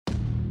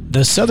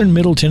The Southern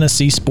Middle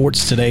Tennessee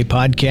Sports Today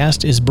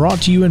podcast is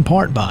brought to you in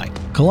part by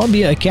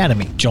Columbia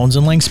Academy, Jones &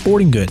 Lang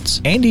Sporting Goods,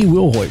 Andy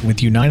Wilhoit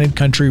with United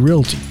Country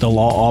Realty, the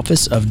law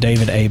office of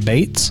David A.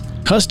 Bates,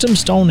 Custom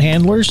Stone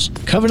Handlers,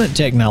 Covenant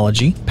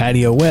Technology,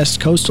 Patio West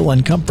Coastal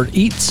and Comfort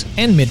Eats,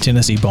 and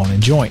Mid-Tennessee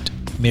Bone & Joint.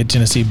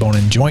 Mid-Tennessee Bone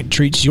 & Joint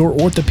treats your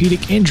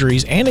orthopedic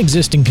injuries and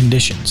existing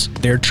conditions.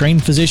 Their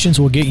trained physicians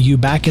will get you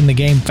back in the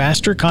game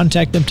faster.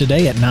 Contact them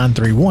today at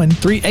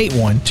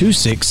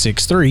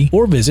 931-381-2663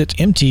 or visit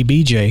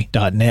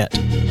mtbj.net.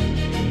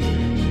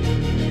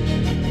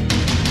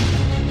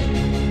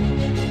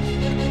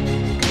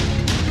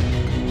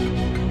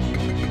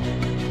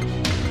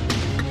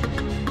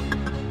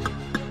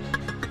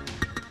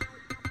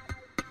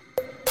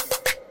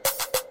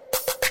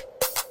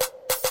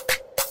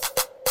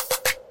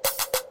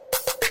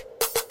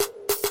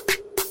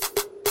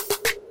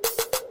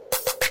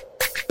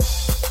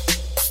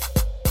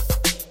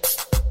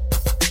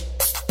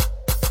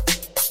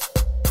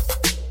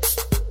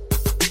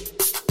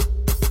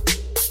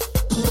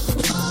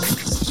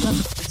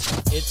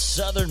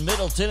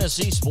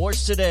 Tennessee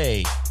Sports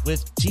Today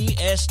with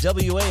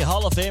TSWA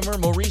Hall of Famer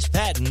Maurice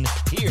Patton.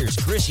 Here's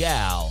Chris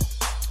Yao.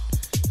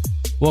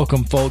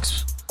 Welcome,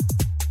 folks,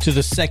 to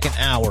the second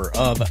hour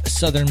of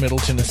Southern Middle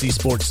Tennessee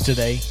Sports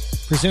Today,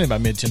 presented by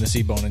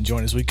Mid-Tennessee Bone &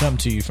 Joint, as we come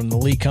to you from the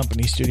Lee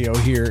Company studio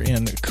here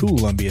in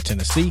Columbia,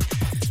 Tennessee.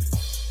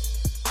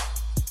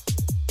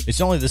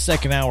 It's only the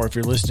second hour if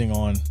you're listening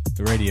on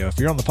the radio. If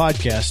you're on the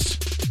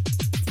podcast,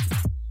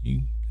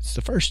 it's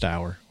the first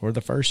hour or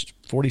the first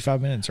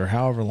 45 minutes or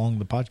however long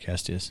the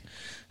podcast is.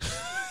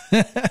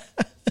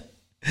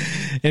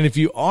 And if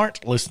you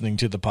aren't listening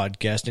to the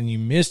podcast and you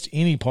missed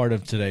any part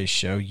of today's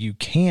show, you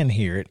can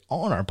hear it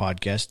on our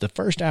podcast. The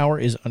first hour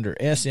is under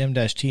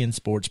SM-TN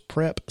Sports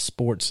Prep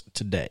Sports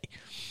Today.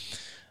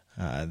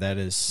 That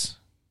is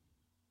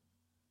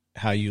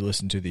how you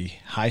listen to the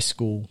high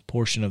school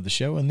portion of the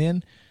show. And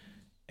then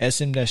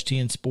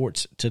SM-TN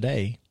Sports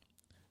Today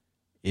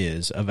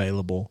is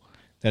available.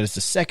 That is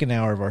the second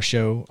hour of our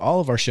show. All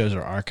of our shows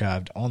are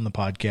archived on the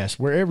podcast,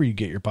 wherever you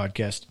get your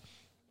podcast.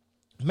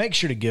 Make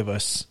sure to give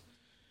us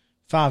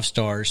 5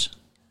 stars.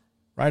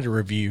 Write a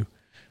review.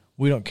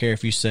 We don't care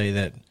if you say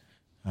that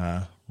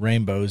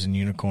rainbows and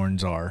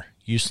unicorns are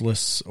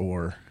useless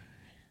or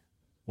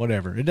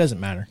whatever. It doesn't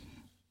matter.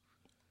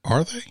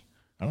 Are they?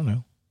 I don't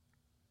know.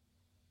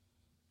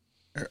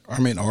 I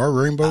mean, are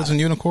rainbows and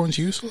unicorns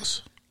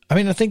useless? I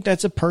mean, I think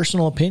that's a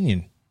personal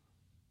opinion.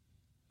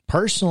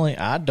 Personally,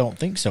 I don't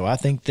think so. I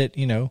think that,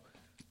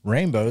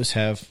 rainbows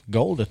have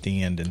gold at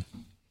the end. And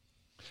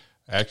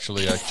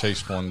actually, I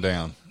chased one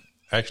down.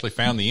 Actually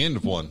found the end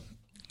of one.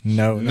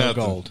 No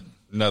gold.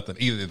 Nothing.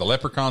 Either the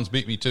leprechauns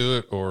beat me to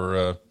it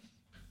or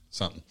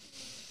something.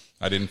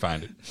 I didn't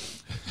find it.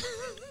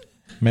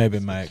 Maybe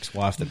my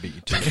ex-wife that beat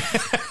you to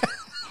it.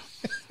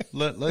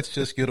 Let's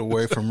just get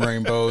away from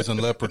rainbows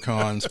and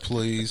leprechauns,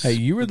 please. Hey,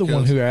 you were the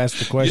one who asked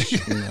the question.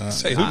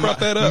 Say, who brought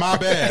that up? My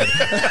bad.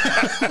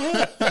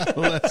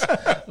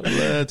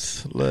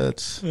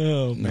 let's.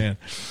 Oh, man.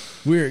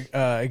 We're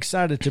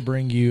excited to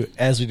bring you,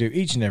 as we do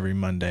each and every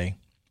Monday,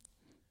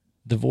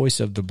 the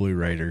voice of the Blue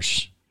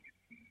Raiders.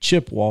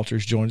 Chip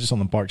Walters joins us on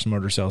the Parks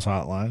Motor Sales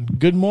Hotline.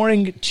 Good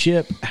morning,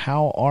 Chip.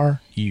 How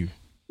are you?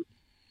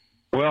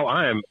 Well,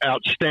 I am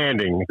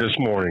outstanding this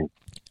morning.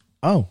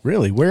 Oh,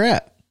 really? Where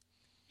at?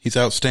 He's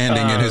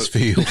outstanding in his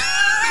field.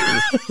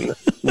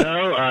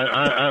 No,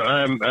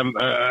 I'm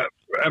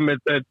at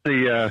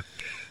the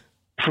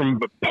from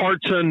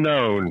parts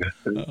unknown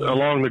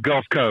along the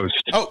Gulf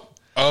Coast.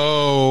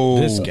 Oh,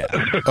 this guy.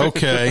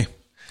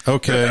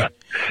 Okay.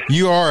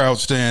 You are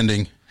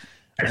outstanding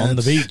on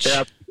the beach.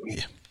 Yep.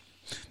 Yeah,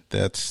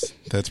 that's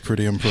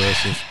pretty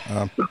impressive.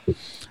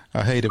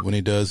 I hate it when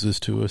he does this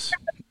to us.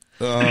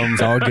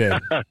 It's all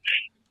good.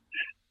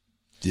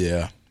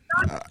 Yeah.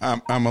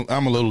 I'm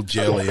a little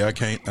jelly. I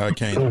can't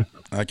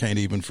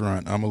even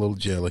front. I'm a little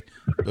jelly,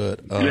 but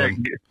yeah,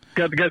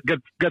 got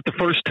the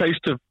first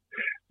taste of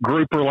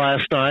grouper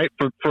last night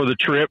for the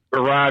trip.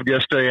 Arrived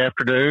yesterday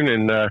afternoon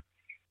and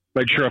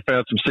made sure I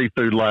found some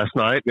seafood last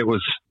night. It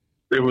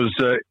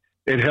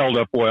held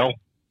up well.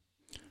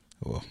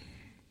 Well,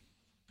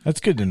 that's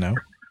good to know.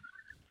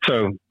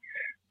 So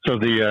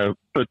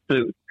but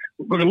a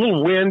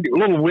little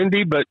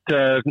windy, but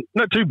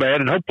not too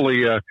bad, and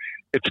hopefully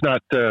it's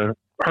not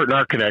hurting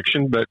our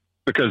connection, but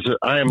because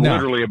I am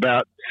literally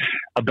about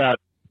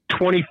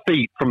 20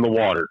 feet from the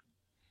water.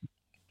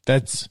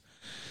 That's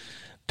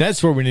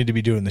where we need to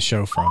be doing the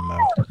show from,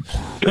 though.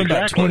 Exactly.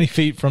 About 20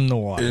 feet from the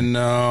water.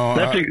 No,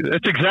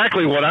 that's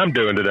exactly what I'm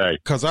doing today.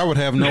 Because I would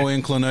have no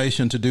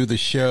inclination to do the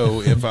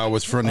show if I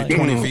was 20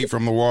 feet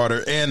from the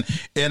water. And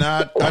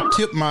I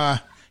tip my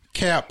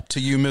cap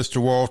to you,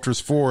 Mr. Walters,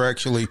 for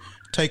actually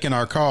taking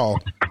our call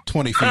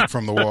 20 feet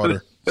from the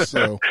water.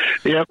 So,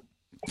 yep.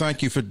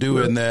 Thank you for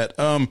doing that.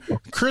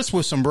 Chris,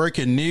 with some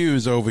breaking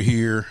news over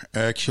here,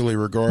 actually,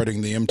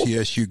 regarding the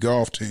MTSU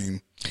golf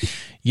team.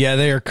 Yeah,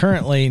 they are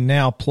currently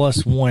now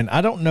 +1.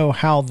 I don't know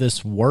how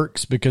this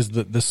works because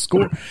the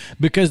score,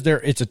 because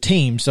it's a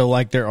team, so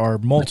like there are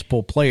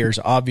multiple players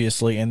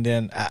obviously, and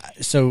then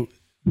so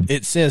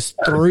it says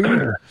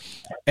through,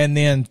 and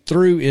then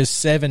through is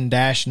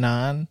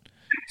 7-9.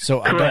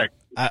 So correct.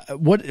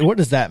 What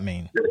does that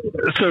mean?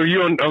 So are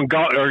you on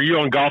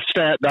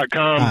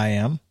golfstat.com? I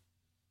am.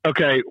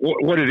 Okay,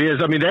 what it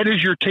is? I mean, that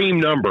is your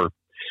team number,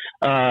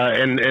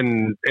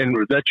 and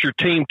that's your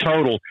team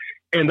total.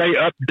 And they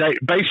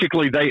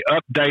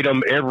update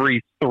them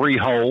every 3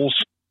 holes.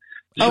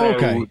 So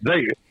okay.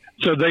 They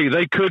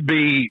could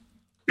be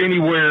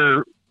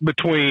anywhere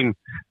between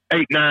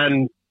 8,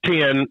 9,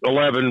 10,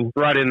 11,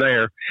 right in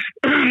there,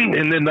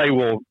 and then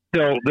they'll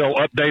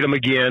update them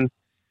again.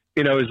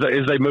 You know,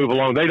 as they move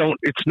along.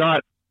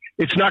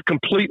 It's not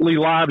completely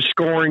live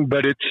scoring,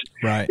 but it's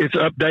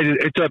updated.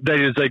 It's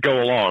updated as they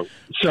go along.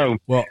 So,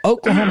 well,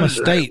 Oklahoma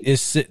State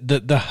is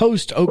the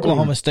host.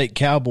 Oklahoma State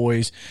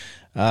Cowboys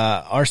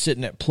are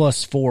sitting at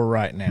 +4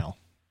 right now.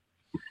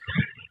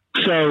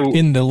 So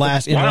in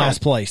last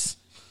place.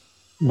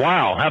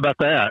 Wow, how about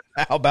that?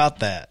 How about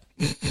that?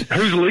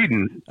 Who's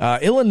leading?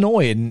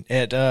 Illinois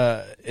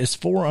is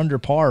 4 under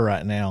par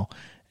right now,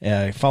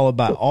 followed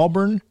by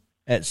Auburn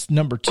at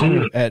number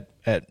 2 at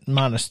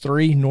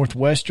 -3,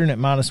 Northwestern at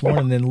 -1,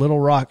 and then Little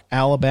Rock,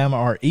 Alabama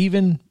are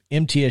even.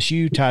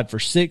 MTSU tied for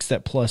 6th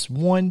at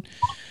 +1.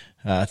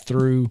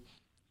 Through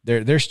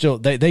they're still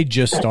they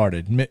just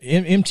started.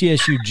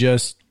 MTSU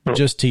just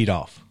teed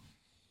off.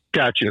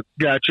 Gotcha.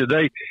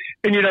 They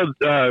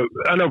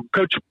I know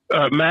Coach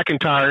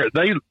McIntyre.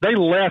 They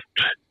left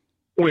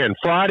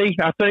Friday,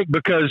 I think,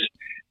 because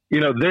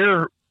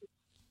their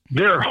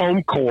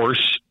home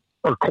course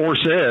or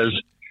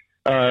courses.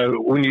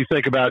 When you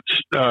think about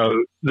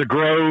the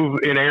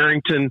Grove in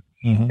Arrington,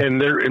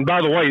 and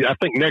by the way, I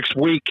think next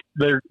week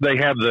they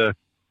have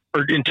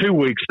in 2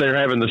 weeks they're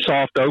having the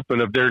soft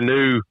open of their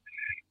new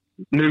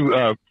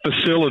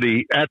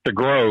facility at the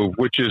Grove,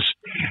 which is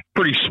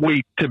pretty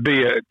sweet to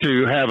be a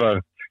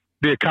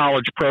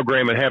college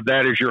program and have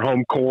that as your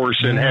home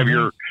course and have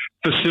your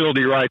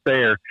facility right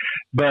there.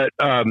 But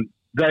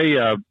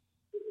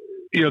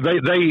you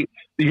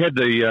had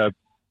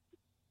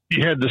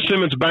the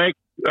Simmons Bank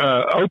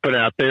open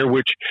out there,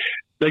 which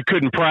they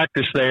couldn't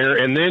practice there,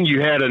 and then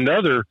you had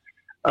another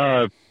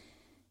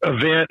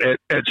event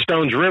at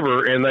Stones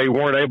River, and they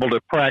weren't able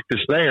to practice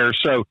there.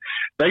 So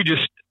they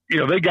just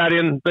they got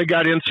in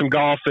some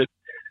golf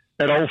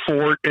at Old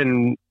Fort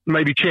and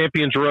maybe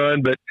Champions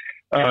Run, but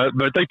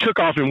they took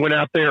off and went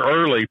out there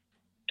early.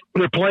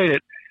 They're playing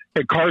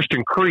at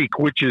Karsten Creek,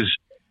 which is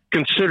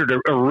considered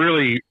a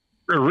really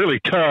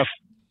tough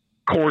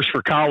course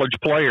for college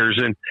players,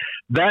 and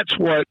that's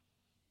what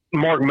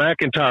Mark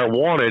McIntyre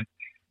wanted,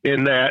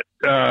 in that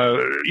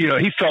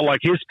he felt like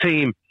his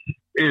team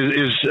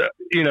is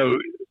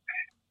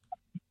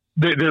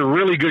they're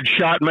really good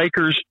shot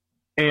makers,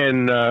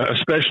 and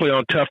especially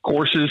on tough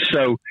courses.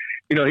 So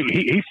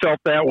he felt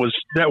that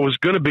was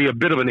going to be a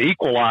bit of an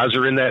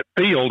equalizer in that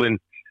field. And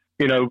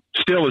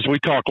still, as we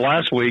talked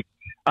last week,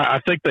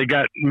 I think they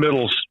got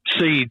middle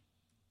seed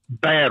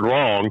bad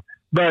wrong,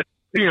 but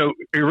it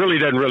really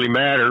doesn't really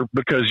matter,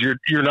 because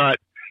you're not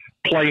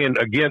playing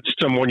against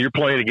someone, you're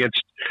playing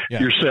against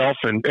yourself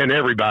and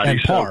everybody.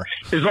 And par.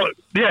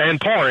 And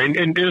par.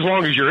 And as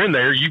long as you're in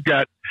there, you've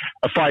got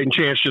a fighting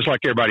chance just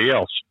like everybody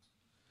else.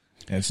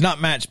 And it's not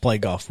match play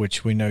golf,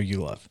 which we know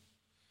you love.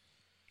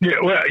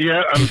 Yeah, well,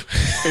 yeah.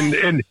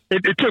 And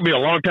it took me a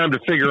long time to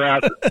figure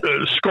out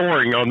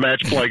scoring on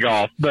match play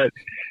golf, but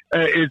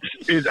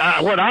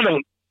what I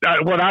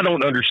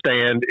don't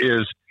understand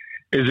is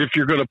if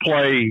you're going to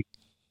play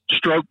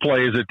stroke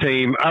play as a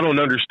team, I don't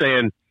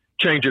understand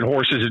changing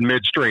horses in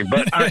midstream.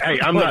 But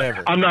I'm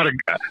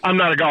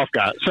not a golf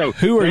guy. So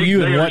who are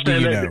you and what do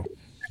you know?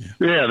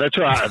 Yeah, that's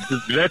right.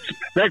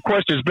 That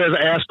question's been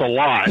asked a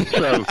lot.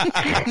 So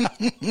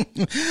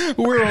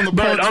we're on the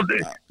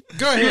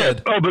go ahead.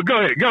 Yeah. Oh, but go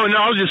ahead. No,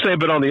 I was just saying.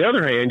 But on the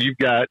other hand, you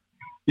got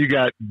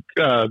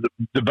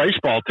the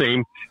baseball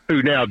team,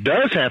 who now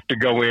does have to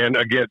go in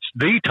against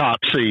the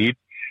top seed,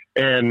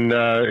 and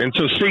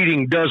so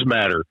seeding does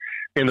matter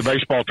in the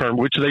baseball term,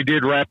 which they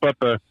did wrap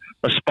up a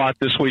spot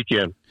this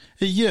weekend.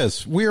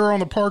 Yes, we are on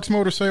the Parks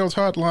Motor Sales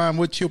Hotline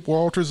with Chip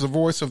Walters, the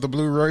voice of the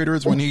Blue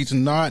Raiders when he's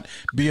not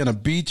being a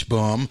beach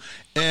bum,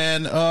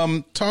 and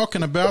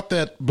talking about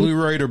that Blue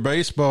Raider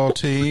baseball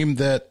team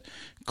that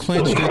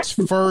clinched its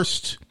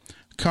first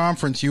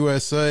Conference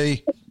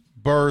USA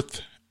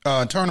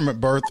tournament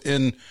berth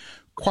in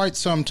quite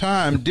some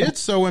time. Did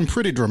so in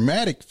pretty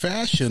dramatic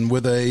fashion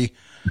with a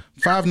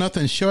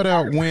 5-0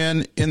 shutout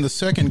win in the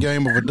second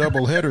game of a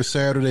doubleheader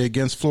Saturday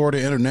against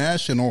Florida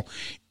International,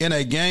 in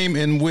a game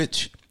in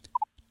which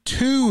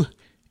 2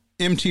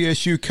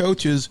 MTSU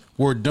coaches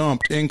were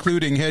dumped,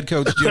 including head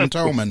coach Jim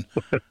Tolman.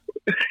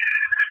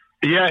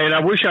 Yeah, and I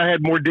wish I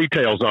had more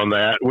details on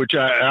that, which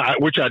I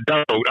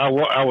don't.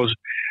 I was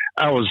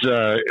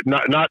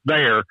not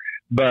there,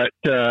 but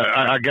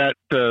I got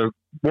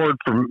word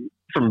from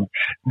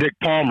Dick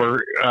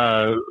Palmer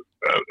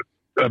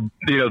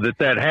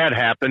that had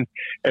happened,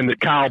 and that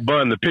Kyle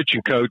Bunn, the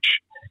pitching coach,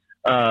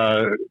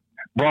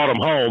 brought him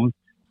home.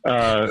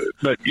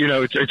 But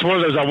it's one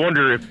of those.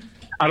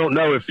 I don't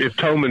know if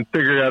Toman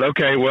figured out.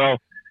 Okay, well,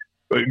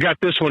 we got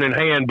this one in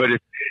hand, but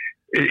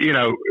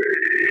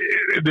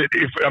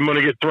if I'm going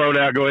to get thrown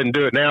out, go ahead and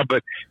do it now.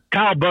 But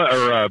Kyle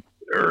Bunn,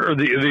 or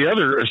the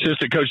other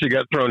assistant coach that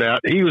got thrown out,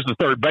 he was the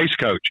third base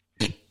coach.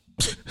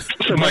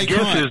 So my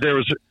guess is there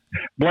was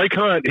Blake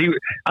Hunt.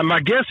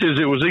 My guess is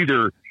it was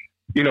either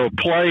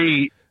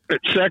play at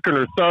second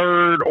or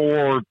third,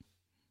 or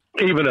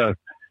even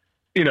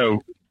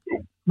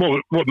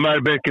what might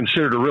have been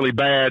considered a really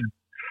bad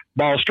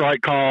ball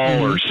strike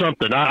call or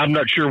something. I'm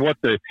not sure what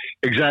the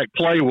exact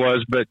play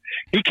was, but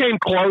he came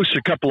close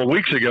a couple of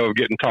weeks ago of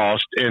getting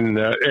tossed and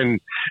made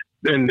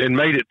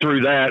it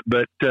through that,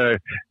 but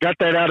got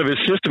that out of his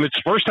system. It's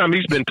the first time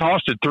he's been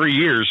tossed in 3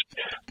 years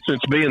since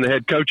being the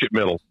head coach at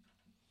Middle.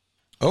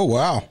 Oh,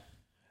 wow.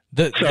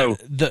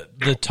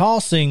 The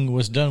tossing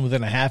was done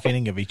within a half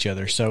inning of each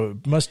other, so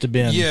it must have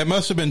been. Yeah, it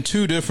must have been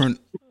two different.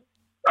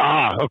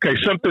 Okay,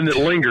 something that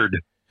lingered.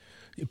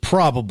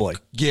 Probably.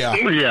 Yeah.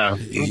 Yeah.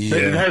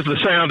 It has the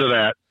sound of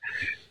that.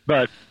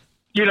 But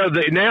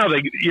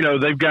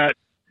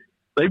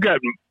they've got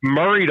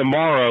Murray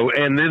tomorrow,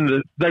 and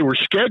then they were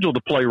scheduled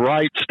to play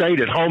Wright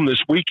State at home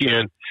this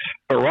weekend,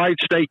 but Wright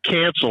State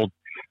canceled.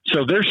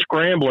 So they're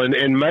scrambling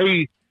and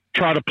may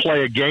try to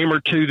play a game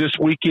or two this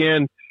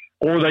weekend,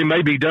 or they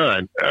may be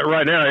done.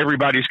 Right now,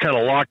 everybody's kind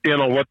of locked in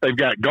on what they've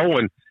got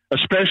going,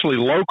 especially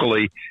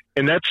locally.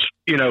 And that's,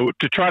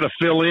 to try to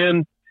fill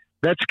in,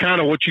 that's kind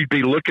of what you'd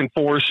be looking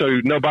for.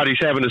 So nobody's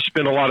having to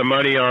spend a lot of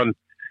money on,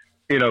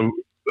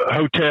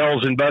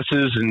 hotels and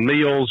buses and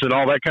meals and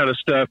all that kind of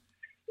stuff.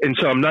 And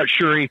so I'm not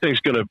sure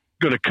anything's going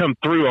to come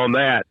through on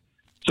that.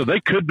 So they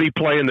could be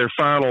playing their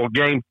final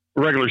game,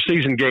 regular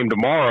season game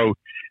tomorrow,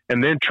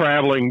 and then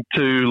traveling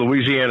to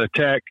Louisiana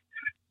Tech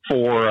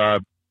for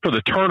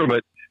the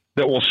tournament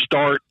that will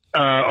start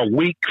a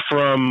week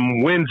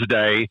from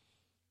Wednesday,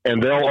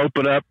 and they'll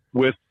open up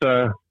with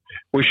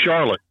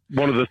Charlotte,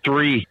 one of the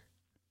three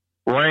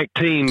ranked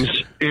teams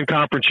in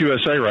Conference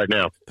USA right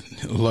now.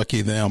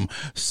 Lucky them.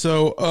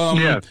 So,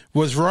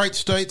 was Wright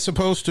State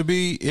supposed to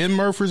be in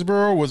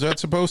Murfreesboro? Was that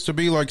supposed to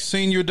be like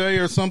senior day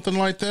or something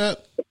like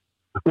that?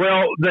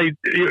 Well,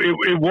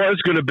 it was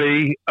going to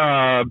be,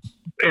 they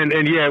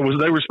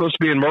were supposed to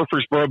be in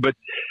Murfreesboro, but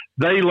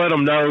they let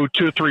them know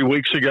 2 or 3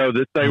 weeks ago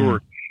that they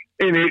were.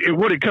 And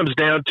what it comes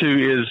down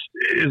to is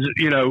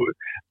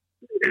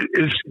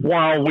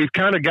while we've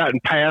kind of gotten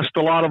past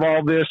a lot of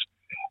all this,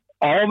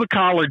 all the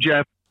college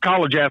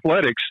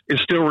athletics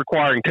is still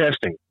requiring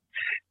testing,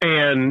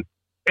 and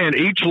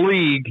each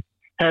league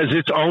has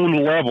its own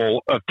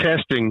level of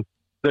testing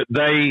that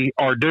they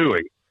are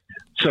doing.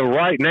 So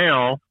right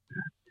now,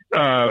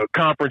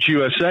 Conference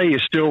USA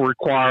is still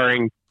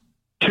requiring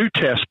 2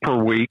 tests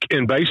per week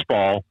in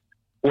baseball,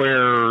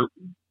 where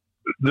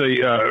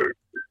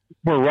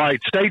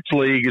Wright State's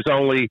league is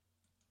only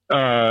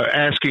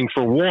asking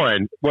for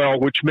 1. Well,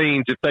 which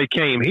means if they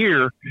came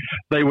here,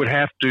 they would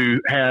have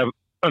to have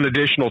an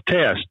additional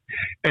test,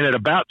 and at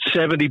about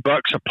 $70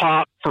 a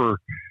pop for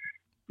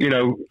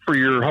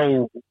your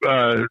whole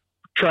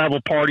travel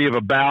party of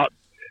about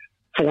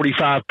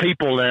 45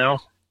 people now,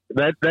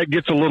 that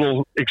gets a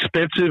little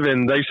expensive.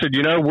 And they said,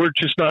 we're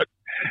just not,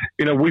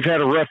 we've had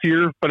a rough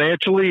year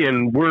financially,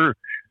 and we're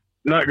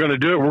not going to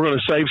do it. We're going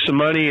to save some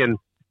money, and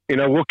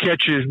we'll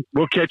catch you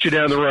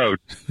down the road.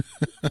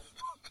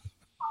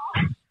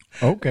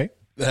 Okay.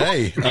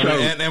 Hey,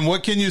 and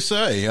what can you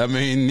say? I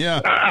mean,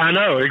 yeah, I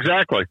know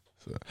exactly.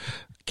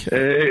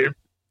 Okay.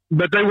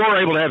 But they were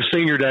able to have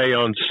senior day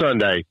on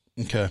Sunday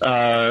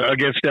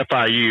against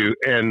FIU,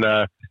 and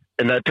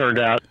that turned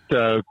out,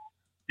 that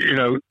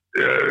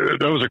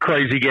was a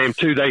crazy game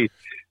too. They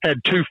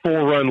had 2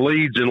 4-run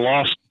leads and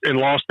lost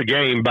the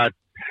game by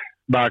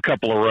a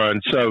couple of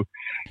runs. So,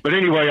 but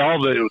anyway,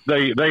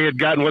 they had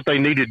gotten what they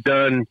needed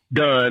done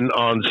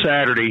on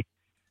Saturday,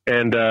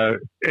 and head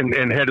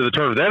to the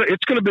tournament.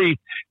 It's going to be,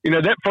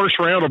 that first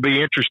round will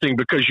be interesting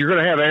because you're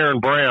going to have Aaron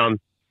Brown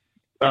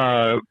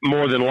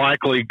more than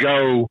likely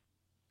go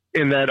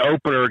in that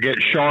opener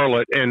against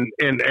Charlotte, and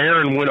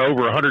Aaron went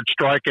over 100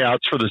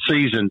 strikeouts for the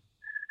season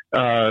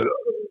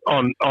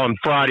on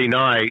Friday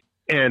night,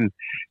 and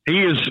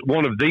he is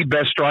one of the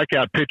best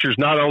strikeout pitchers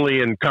not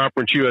only in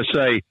Conference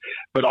USA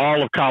but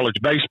all of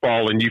college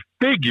baseball. And you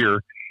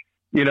figure,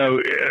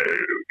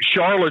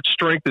 Charlotte's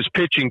strength is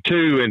pitching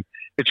too, and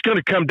it's going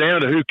to come down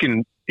to who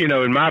can,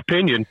 in my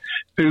opinion,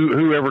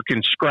 whoever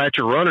can scratch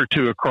a run or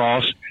two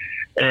across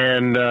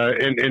and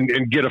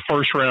get a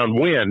first round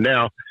win.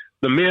 Now,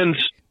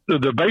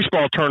 the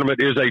baseball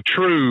tournament is a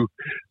true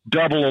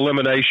double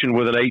elimination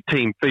with an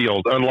 8-team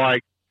field,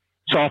 unlike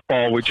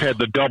softball, which had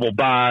the double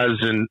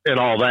buys and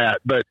all that.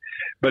 But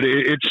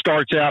it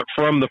starts out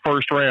from the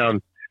first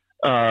round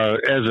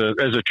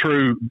as a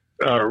true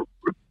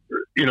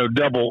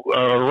double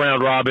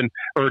round robin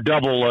or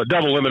double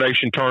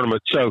elimination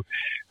tournament. So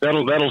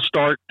that'll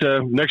start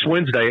next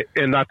Wednesday,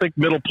 and I think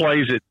Middle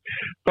plays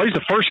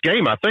the first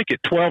game, I think,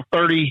 at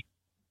 12:30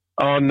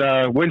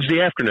 on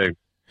Wednesday afternoon.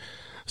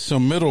 So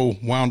Middle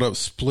wound up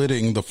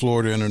splitting the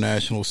Florida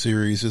International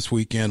Series this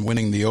weekend,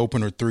 winning the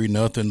opener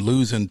 3-0,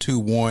 losing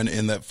 2-1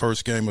 in that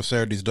first game of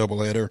Saturday's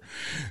doubleheader,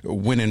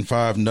 winning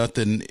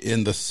 5-0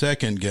 in the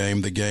second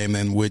game, the game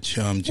in which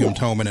Jim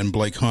Toman and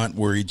Blake Hunt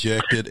were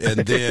ejected.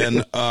 And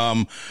then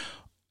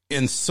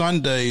in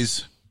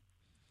Sunday's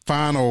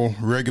final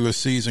regular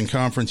season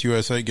Conference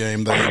USA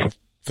game, they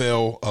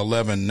fell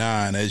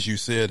 11-9, as you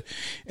said,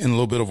 in a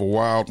little bit of a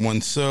wild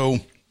one. So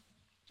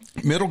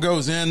Middle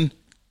goes in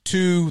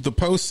to the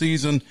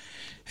postseason,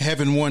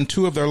 having won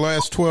 2 of their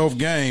last 12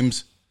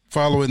 games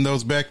following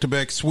those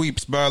back-to-back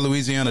sweeps by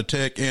Louisiana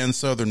Tech and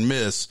Southern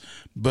Miss.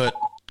 But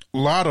a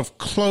lot of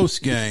close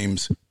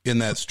games in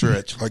that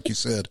stretch, like you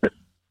said.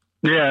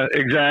 Yeah,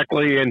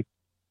 exactly. And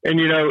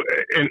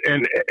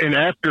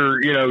after,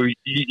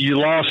 you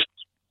lost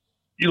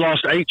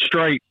 8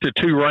 straight to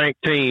 2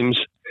 ranked teams,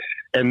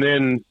 and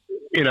then,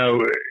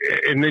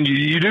 and then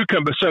you do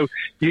come. But so,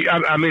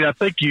 I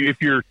think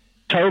if you're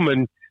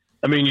Toman,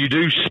 you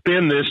do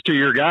spin this to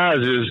your guys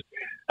is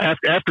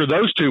after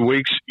those 2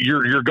 weeks,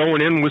 you're going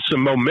in with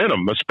some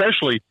momentum,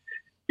 especially,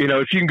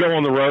 if you can go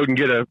on the road and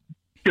get a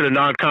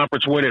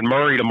non-conference win at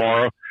Murray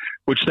tomorrow,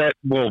 which that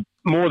will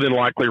more than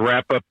likely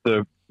wrap up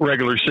the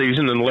regular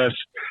season unless,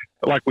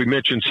 like we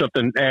mentioned,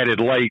 something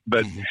added late.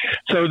 But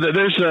so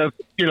there's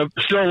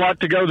still a lot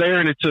to go there,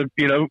 and it's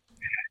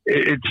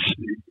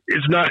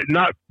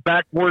not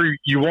back where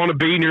you want to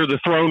be near the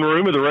throne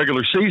room of the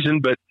regular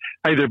season, but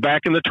hey, they're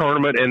back in the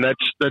tournament, and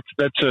that's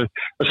a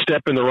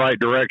step in the right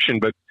direction.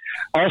 But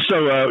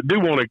also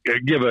do want to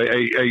give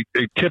a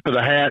tip of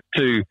the hat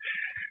to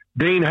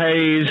Dean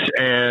Hayes,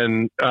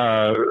 and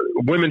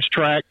women's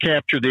track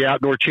captured the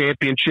outdoor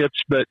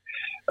championships. But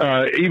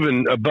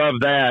even above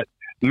that,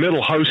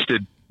 Middle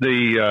hosted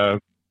the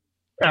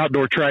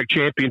outdoor track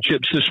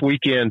championships this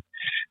weekend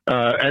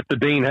at the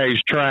Dean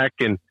Hayes track,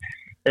 and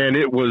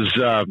it was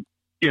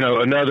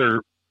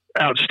another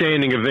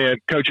outstanding event.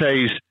 Coach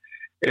Hayes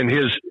and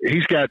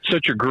he's got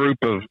such a group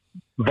of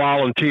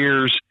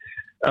volunteers,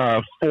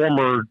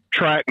 former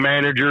track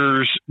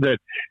managers that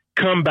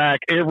come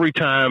back every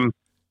time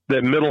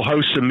that Middle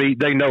hosts a meet.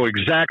 They know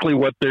exactly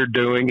what they're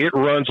doing. It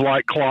runs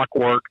like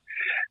clockwork.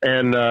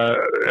 And,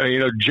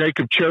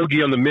 Jacob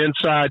Chogi on the men's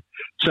side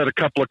set a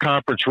couple of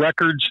conference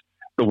records.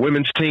 The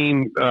women's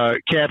team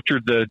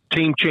captured the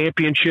team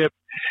championship.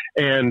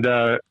 And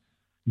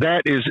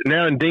that is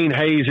now in Dean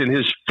Hayes in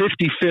his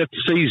 55th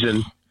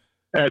season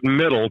at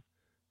Middle.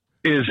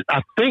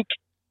 I think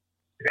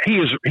he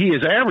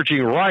is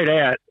averaging right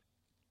at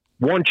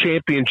 1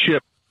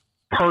 championship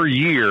per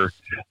year.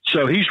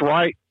 So he's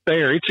right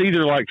there. It's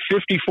either like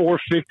 54,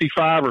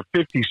 55, or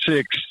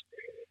 56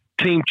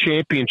 team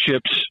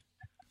championships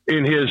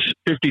in his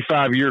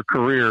 55-year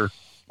career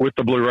with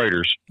the Blue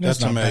Raiders.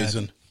 That's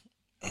amazing.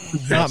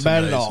 Not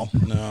bad at all.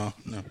 No.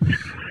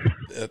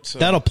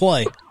 That'll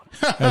play,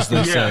 as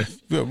they say.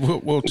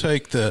 We'll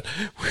take that.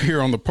 We're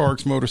here on the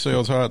Parks Motor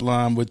Sales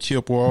Hotline with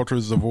Chip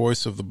Walters, the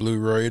voice of the Blue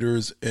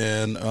Raiders.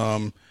 And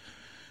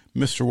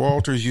Mr.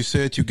 Walters, you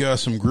said you got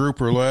some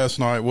grouper last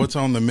night. What's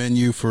on the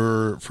menu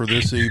for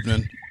this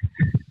evening?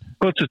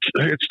 Well,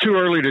 it's too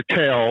early to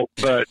tell,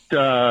 but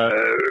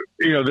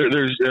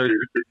there's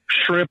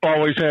shrimp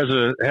always has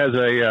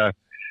a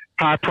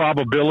high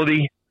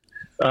probability,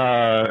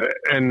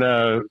 and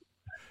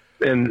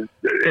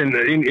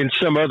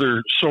some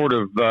other sort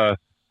of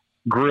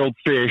grilled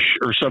fish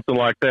or something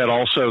like that.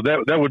 Also,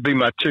 that would be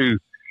my two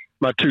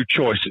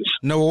choices.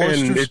 No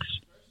oysters.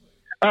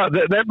 And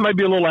that may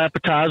be a little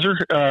appetizer.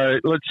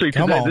 Let's see.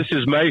 Today, this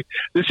is May.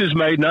 This is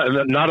May.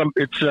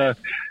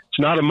 It's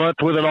not a month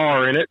with an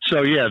R in it.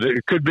 So yeah,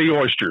 it could be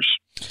oysters.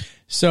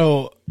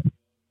 So,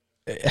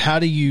 how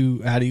do you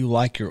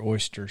like your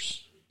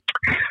oysters?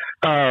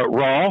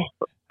 Raw.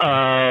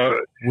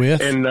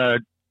 With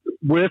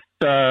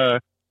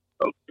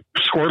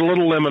squirt a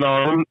little lemon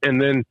on them,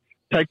 and then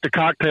take the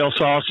cocktail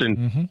sauce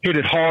and hit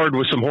it hard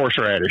with some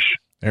horseradish.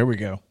 There we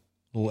go.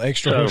 A little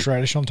extra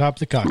horseradish on top of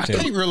the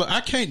cocktail.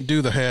 I can't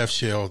do the half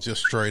shell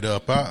just straight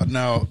up.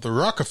 Now the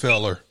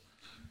Rockefeller.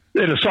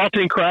 And the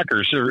saltine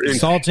crackers.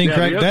 Saltine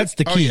crackers, that's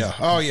the key.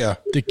 Oh yeah.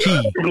 The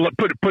key.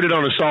 Put it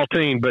on a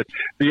saltine. But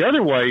the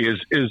other way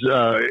is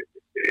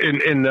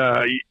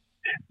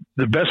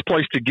the best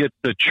place to get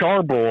the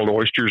charbroiled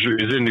oysters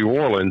is in New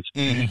Orleans.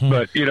 Mm-hmm.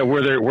 But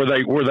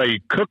where they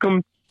cook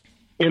them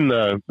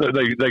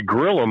they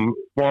grill them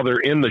while they're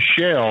in the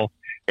shell,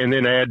 and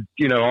then add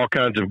all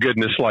kinds of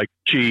goodness like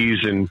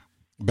cheese and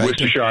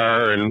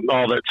Worcestershire and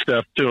all that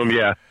stuff to them.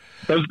 Yeah.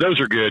 Those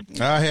are good.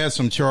 I had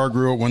some char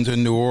grilled ones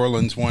in New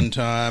Orleans one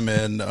time,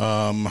 and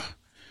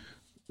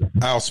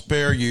I'll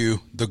spare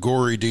you the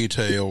gory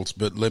details,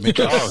 but let me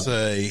just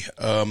say,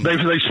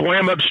 they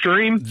swam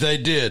upstream. They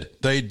did.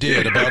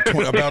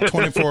 About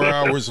 24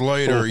 hours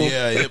later.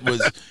 Yeah,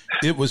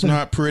 it was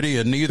not pretty,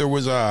 and neither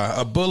was I.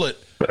 A bullet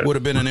would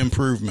have been an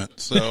improvement.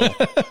 So,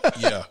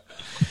 yeah.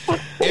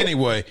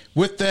 Anyway,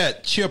 with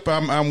that, Chip,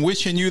 I'm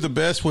wishing you the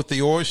best with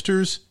the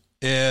oysters,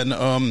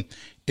 and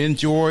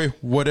enjoy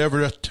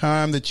whatever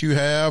time that you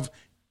have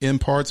in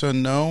parts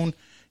unknown.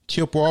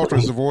 Chip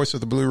Walters, the voice of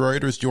the Blue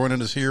Raiders,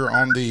 joining us here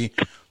on the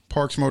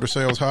Parks Motor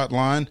Sales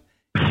Hotline.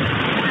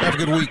 Have a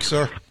good week,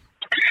 sir.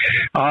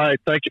 All right.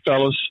 Thank you,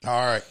 fellas.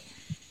 All right.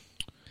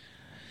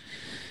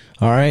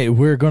 All right,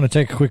 we're going to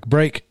take a quick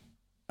break.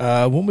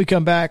 When we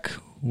come back,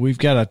 we've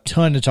got a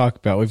ton to talk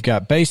about. We've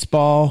got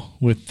baseball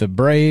with the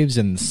Braves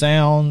and the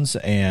Sounds,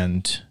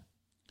 and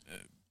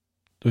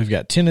we've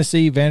got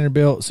Tennessee,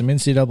 Vanderbilt, some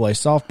NCAA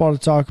softball to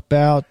talk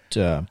about.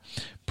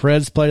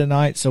 Preds play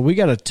tonight, so we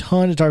got a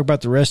ton to talk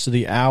about the rest of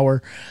the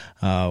hour.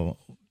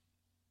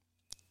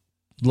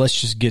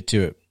 Let's just get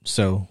to it.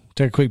 So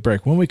take a quick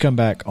break. When we come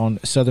back on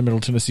Southern Middle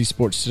Tennessee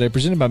Sports Today,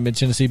 presented by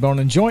Mid-Tennessee Bone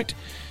and Joint,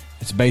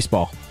 it's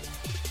baseball.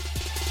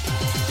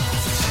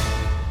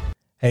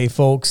 Hey,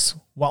 folks.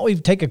 While we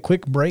take a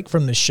quick break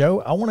from the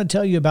show, I want to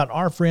tell you about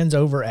our friends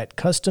over at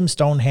Custom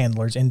Stone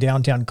Handlers in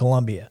downtown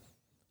Columbia.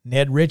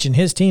 Ned Rich and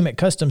his team at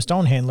Custom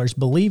Stone Handlers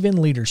believe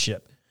in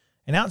leadership.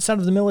 And outside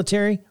of the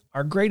military,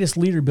 our greatest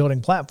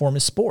leader-building platform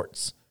is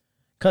sports.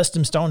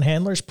 Custom Stone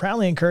Handlers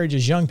proudly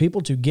encourages young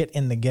people to get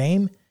in the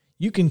game.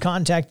 You can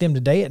contact them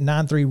today at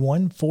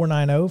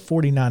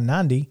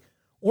 931-490-4990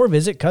 or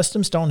visit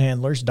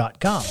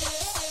CustomStonehandlers.com.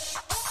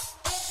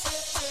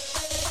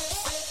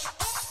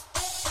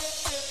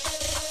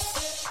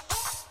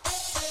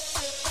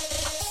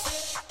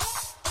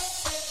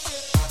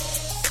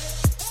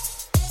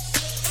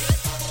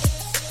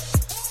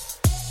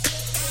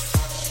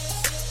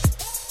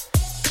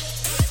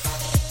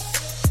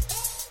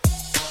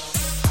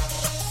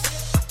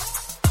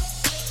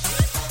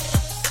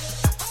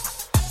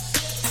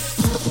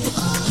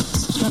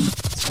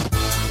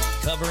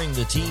 Covering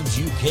the teams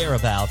you care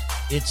about,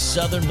 it's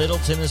Southern Middle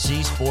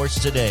Tennessee Sports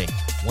Today.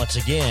 Once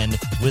again,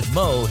 with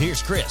Mo,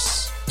 here's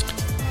Chris.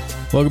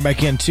 Welcome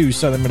back into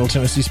Southern Middle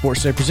Tennessee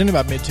Sports Today, presented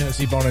by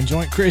Mid-Tennessee Bone and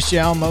Joint. Chris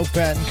Yao, Mo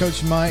Patton,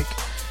 Coach Mike,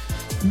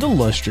 the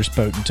lustrous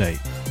potentate,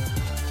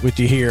 with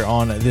you here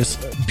on this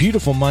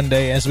beautiful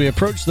Monday as we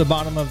approach the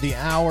bottom of the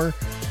hour.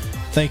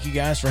 Thank you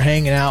guys for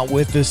hanging out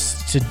with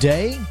us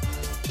today.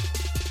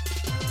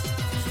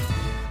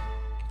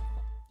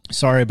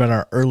 Sorry about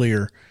our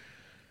earlier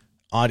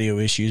audio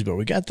issues, but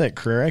we got that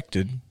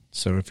corrected.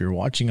 So if you're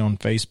watching on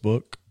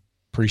Facebook,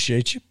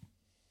 appreciate you.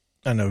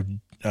 I know,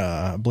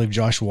 I believe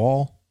Josh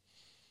Wall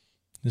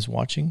is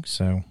watching,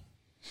 so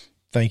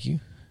thank you.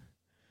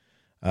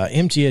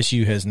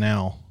 MTSU has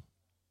now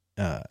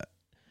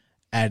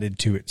added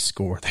to its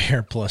score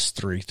there,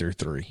 +3 through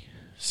 3.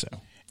 So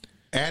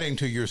Adding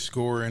to your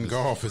score in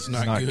golf is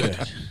not good.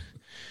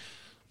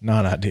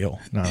 Not ideal.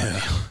 Not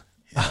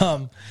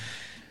ideal.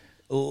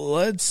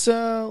 Let's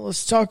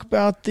talk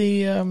about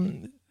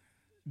the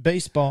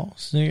baseball.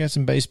 So you got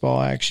some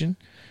baseball action.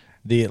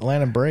 The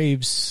Atlanta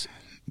Braves,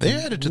 they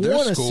added to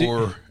their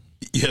score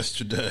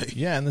yesterday.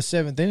 Yeah, in the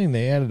 7th inning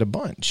they added a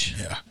bunch.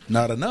 Yeah,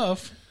 not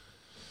enough,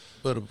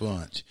 but a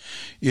bunch.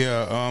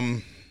 Yeah.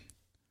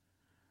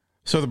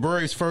 So the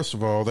Braves, first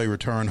of all, they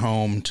return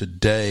home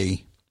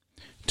today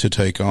to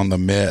take on the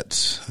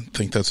Mets. I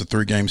think that's a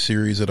 3-game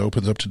series that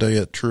opens up today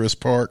at Truist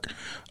Park.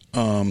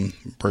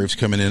 Braves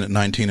coming in at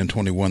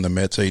 19-21, the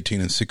Mets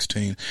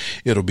 18-16.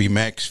 It'll be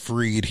Max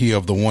Fried. He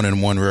of the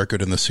 1-1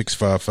 record and the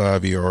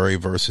 6.55 ERA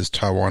versus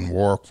Taijuan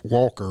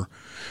Walker,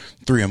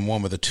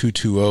 3-1 with a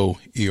 2.20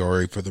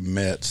 ERA for the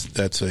Mets.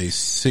 That's a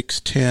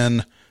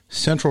 6:10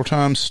 Central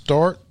Time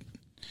start,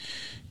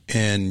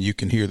 and you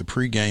can hear the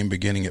pregame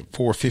beginning at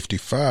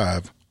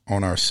 4:55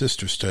 on our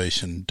sister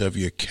station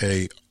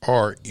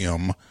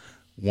WKRM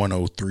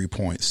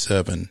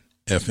 103.7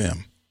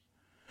 FM.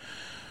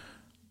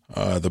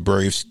 The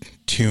Braves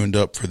tuned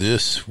up for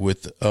this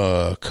with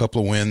a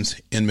couple of wins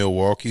in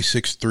Milwaukee,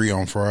 6-3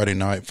 on Friday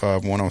night,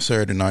 5-1 on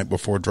Saturday night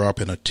before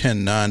dropping a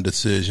 10-9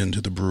 decision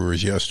to the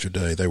Brewers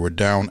yesterday. They were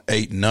down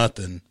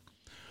 8-0,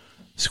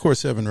 scored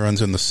 7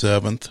 runs in the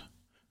 7th,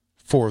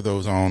 4 of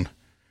those on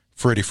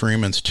Freddie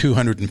Freeman's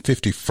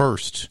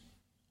 251st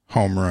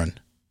home run,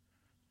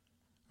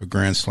 a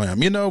grand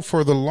slam. You know,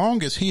 for the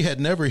longest, he had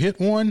never hit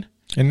one.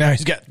 And now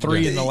he's got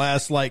 3 in the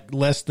last,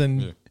 less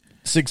than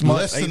 6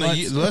 months,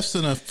 less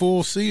than a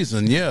full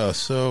season. Yeah.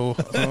 So,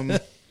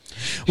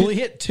 well, he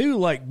hit 2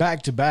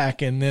 back to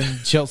back, and then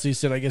Chelsea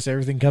said, "I guess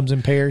everything comes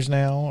in pairs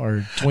now,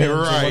 or twins,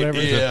 or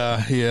whatever."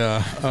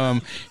 Yeah.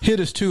 Hit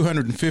his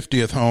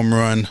 250th home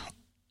run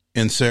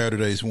in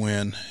Saturday's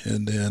win,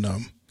 and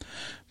then,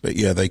 but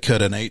yeah, they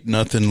cut an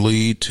 8-0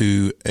 lead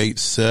to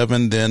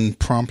 8-7, then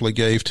promptly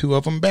gave 2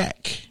 of them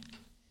back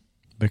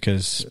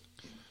because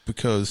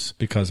Braves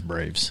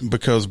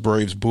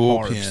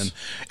bullpen.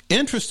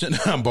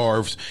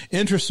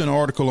 Interesting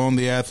article on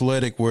The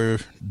Athletic where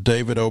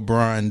David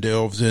O'Brien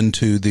delves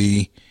into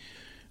the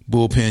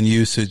bullpen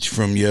usage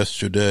from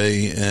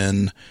yesterday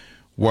and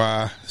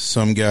why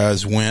some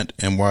guys went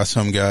and why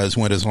some guys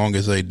went as long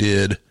as they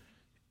did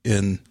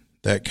in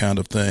that kind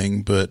of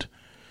thing. But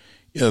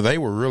yeah, they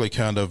were really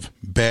kind of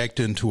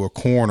backed into a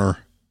corner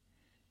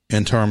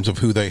in terms of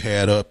who they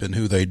had up and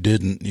who they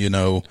didn't, you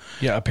know.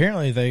 Yeah,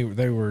 apparently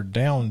they were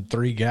down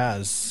 3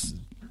 guys,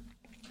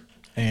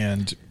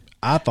 and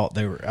I thought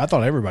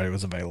everybody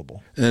was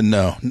available. And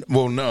no,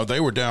 they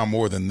were down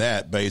more than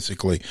that,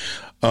 basically.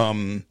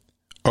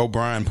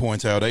 O'Brien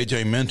points out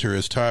A.J. Minter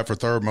is tied for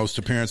 3rd most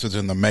appearances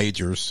in the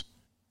majors.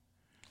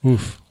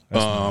 Oof,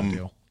 that's not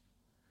ideal.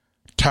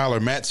 Tyler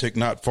Matzik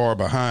not far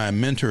behind.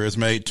 Minter has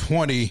made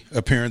 20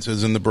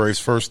 appearances in the Braves'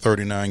 first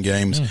 39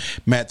 games.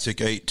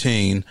 Matzik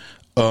 18.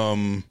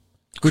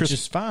 Which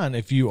is fine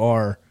if you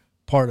are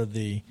part of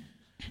the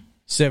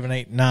 7,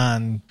 8,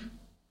 9,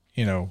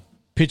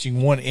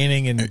 pitching 1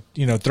 inning and,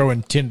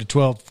 throwing 10 to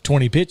 12,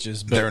 20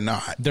 pitches. But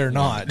they're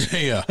not.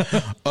 Yeah.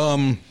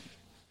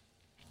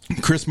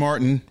 Chris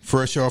Martin,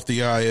 fresh off the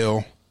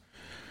IL,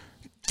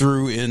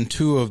 threw in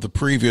 2 of the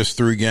previous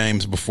 3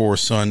 games before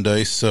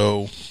Sunday.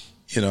 So,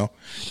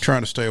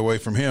 trying to stay away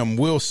from him.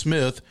 Will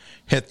Smith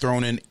had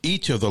thrown in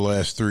each of the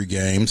last 3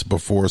 games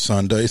before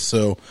Sunday.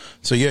 So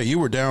yeah, you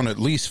were down at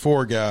least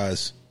 4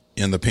 guys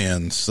in the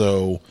pen.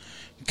 So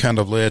kind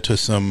of led to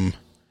some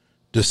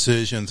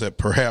decisions that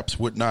perhaps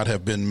would not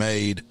have been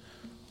made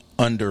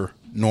under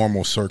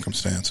normal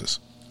circumstances.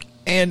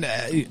 And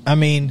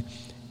in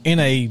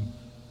a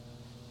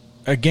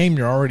game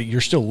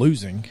you're still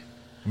losing.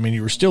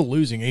 You were still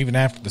losing even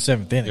after the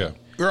 7th inning. Yeah.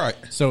 Right.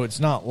 So it's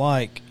not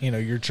like,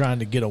 you're trying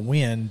to get a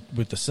win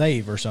with the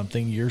save or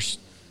something. You're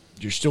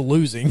still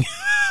losing.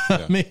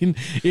 Yeah.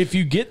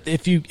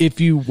 If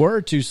you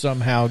were to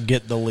somehow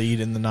get the lead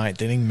in the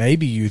 9th inning,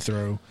 maybe you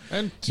throw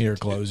your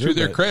closer. To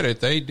their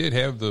credit, they did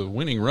have the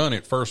winning run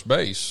at first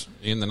base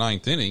in the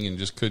 9th inning and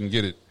just couldn't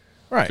get it.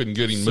 Right. Couldn't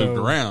get him moved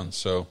around.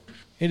 So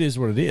it is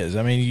what it is.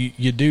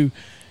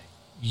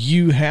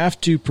 You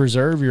have to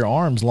preserve your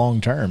arms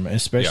long term,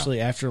 especially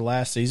after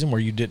last season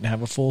where you didn't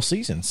have a full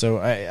season. So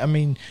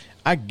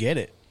I get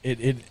it.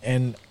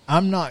 And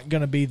I'm not going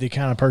to be the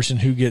kind of person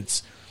who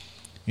gets,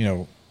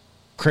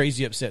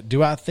 crazy upset.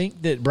 Do I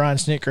think that Brian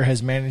Snitker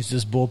has managed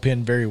this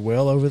bullpen very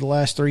well over the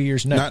last 3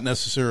 years? No, not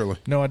necessarily.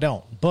 No, I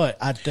don't. But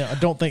I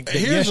don't think that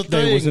here's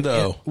yesterday the thing,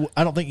 though.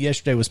 I don't think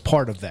yesterday was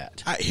part of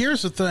that.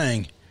 Here's the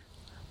thing.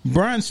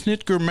 Brian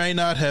Snitker may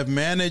not have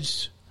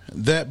managed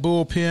that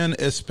bullpen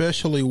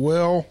especially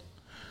well,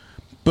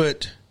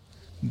 but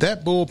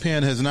that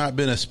bullpen has not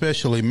been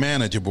especially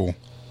manageable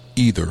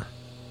either.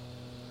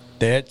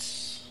 Did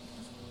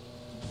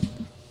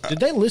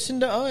they listen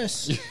to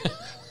us?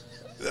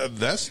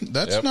 That's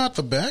not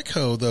the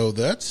backhoe though.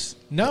 That's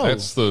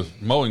the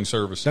mowing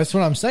service. That's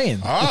what I'm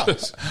saying.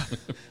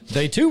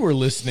 They too were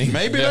listening.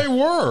 Maybe they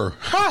were.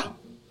 Ha!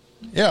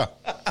 Yeah.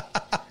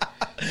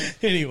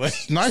 Anyway,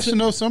 nice to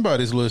know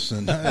somebody's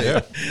listening. Yeah.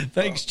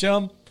 Thanks,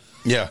 chum.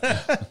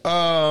 Yeah.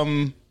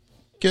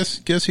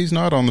 Guess he's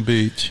not on the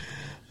beach.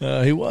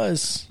 He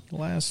was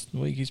last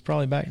week. He's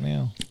probably back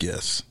now.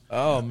 Yes.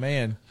 Oh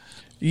man,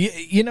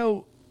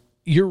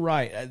 you're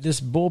right. This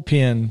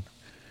bullpen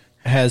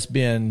has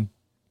been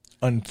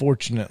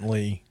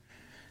unfortunately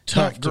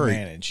tough to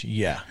manage.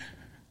 Yeah,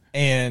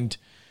 and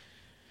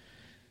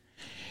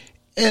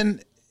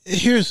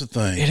here's the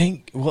thing. It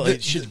ain't. Well,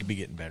 it should be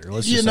getting better.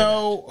 Let's just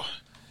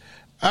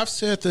I've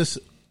said this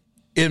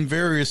in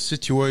various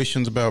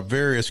situations about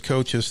various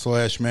coaches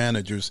 /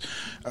 managers.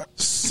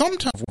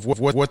 Sometimes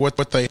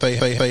what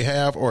they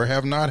have or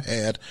have not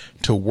had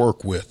to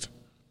work with.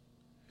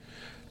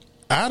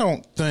 I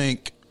don't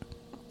think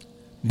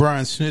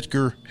Brian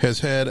Snitker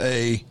has had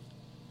a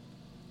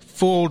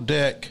full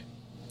deck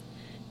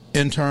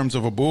in terms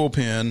of a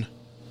bullpen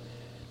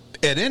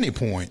at any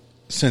point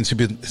since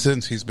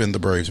he's been the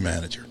Braves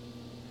manager.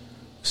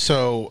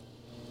 So,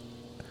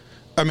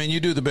 you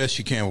do the best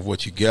you can with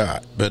what you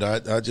got, but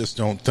I just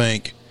don't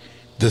think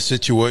the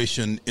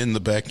situation in the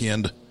back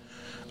end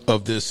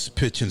of this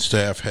pitching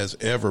staff has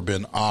ever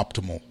been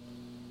optimal.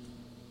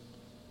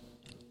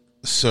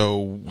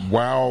 So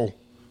while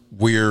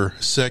we're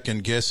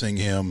second guessing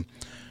him,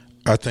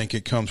 I think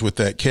it comes with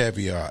that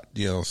caveat.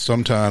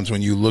 Sometimes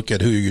when you look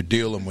at who you're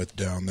dealing with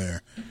down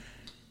there,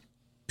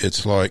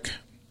 it's like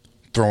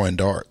throwing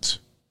darts.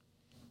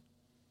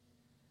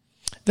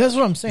 That's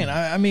what I'm saying.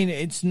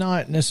 It's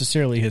not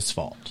necessarily his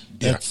fault.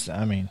 That's,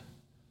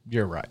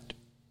 you're right.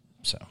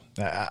 So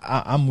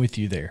I'm with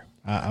you there.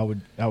 I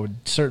would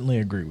certainly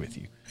agree with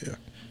you.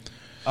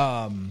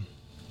 Yeah.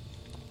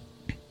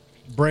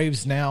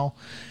 Braves now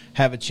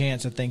have a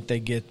chance. I think they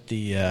get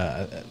the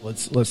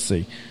let's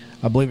see.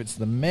 I believe it's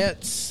the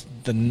Mets.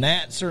 The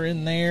Nats are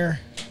in there.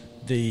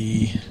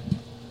 The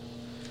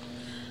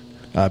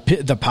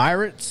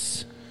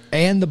Pirates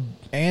and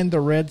the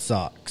Red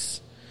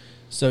Sox.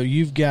 So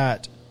you've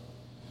got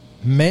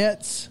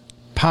Mets,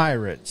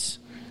 Pirates.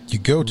 You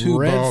go to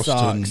Red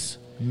Boston. Sox,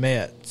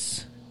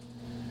 Mets.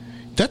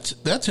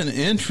 That's an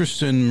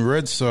interesting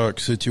Red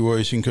Sox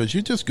situation because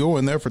you just go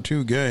in there for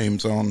 2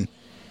 games on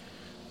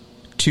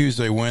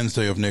Tuesday,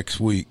 Wednesday of next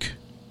week,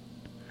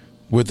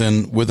 with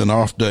an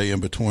off day in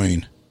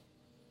between.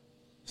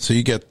 So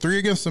you got 3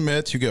 against the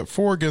Mets, you got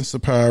 4 against the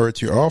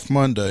Pirates. You're off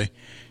Monday,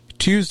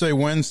 Tuesday,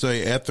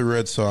 Wednesday at the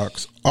Red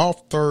Sox,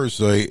 off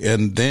Thursday,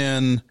 and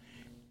then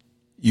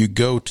you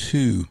go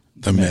to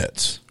the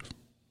Mets.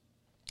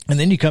 And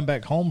then you come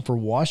back home for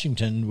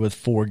Washington with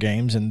 4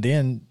 games, and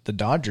then the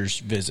Dodgers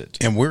visit.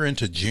 And we're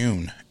into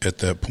June at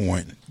that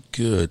point.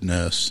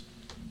 Goodness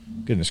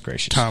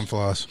Gracious. Time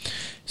flies.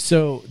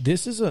 So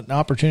this is an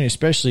opportunity,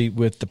 especially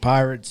with the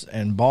Pirates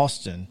and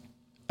Boston,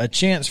 a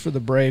chance for the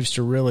Braves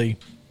to really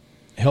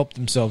help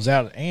themselves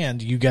out.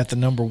 And you got the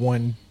number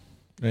one,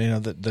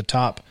 the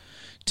top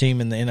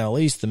team in the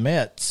NL East, the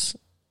Mets.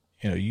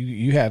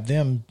 You have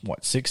them,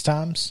 6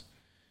 times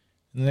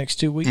in the next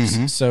 2 weeks?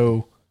 Mm-hmm.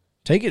 So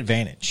take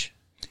advantage.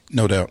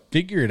 No doubt.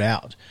 Figure it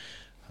out.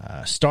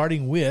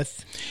 Starting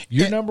with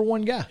your number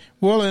one guy.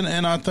 Well,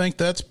 and I think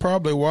that's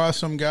probably why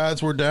some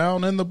guys were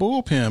down in the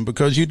bullpen,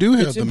 because you do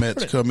have the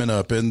Mets coming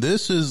up. And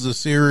this is the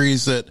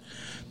series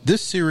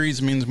this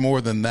series means more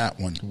than that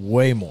one.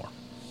 Way more.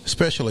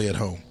 Especially at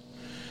home.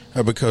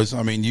 Because,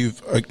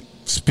 you've,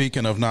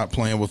 speaking of not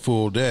playing with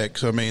full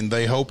decks,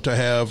 they hope to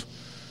have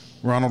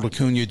Ronald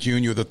Acuna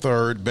Jr.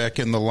 III back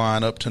in the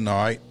lineup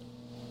tonight,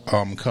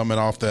 coming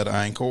off that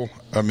ankle.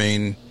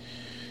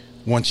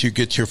 Once you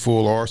get your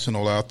full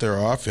arsenal out there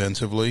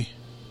offensively,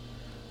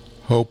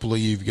 hopefully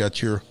you've got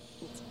your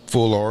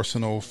full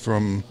arsenal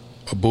from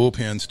a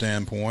bullpen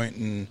standpoint,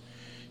 and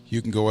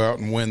you can go out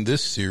and win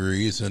this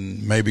series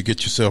and maybe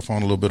get yourself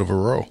on a little bit of a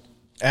roll.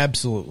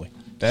 Absolutely.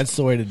 That's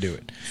the way to do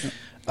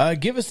it.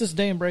 Give us this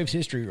day in Braves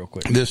history real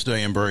quick. This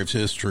day in Braves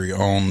history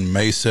on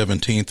May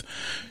 17th,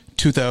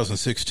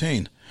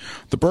 2016.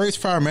 The Braves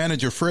fire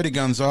manager Fredi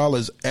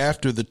Gonzalez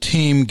after the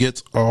team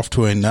gets off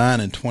to a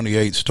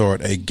 9-28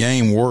 start, a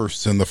game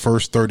worse than the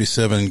first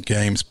 37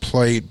 games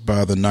played by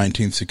the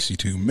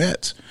 1962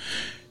 Mets,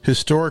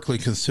 historically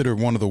considered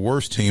one of the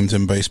worst teams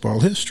in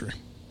baseball history.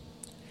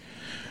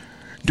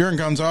 During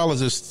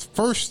Gonzalez's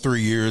first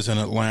 3 years in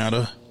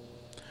Atlanta,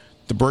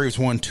 the Braves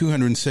won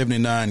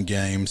 279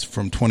 games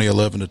from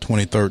 2011 to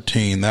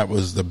 2013. That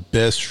was the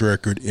best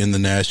record in the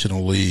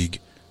National League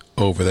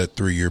over that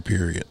 3-year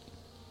period.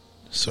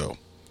 So,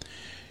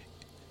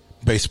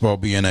 baseball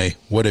being a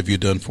what have you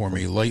done for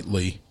me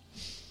lately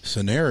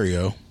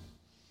scenario,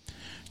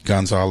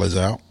 Gonzalez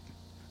out,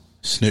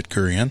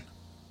 Snitker in.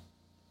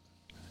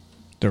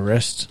 The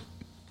rest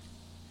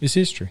is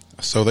history.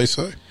 So they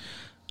say.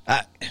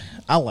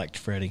 I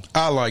liked Fredi.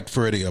 I liked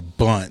Fredi a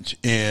bunch.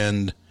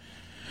 And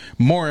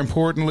more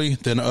importantly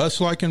than us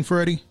liking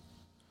Fredi,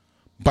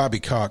 Bobby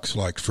Cox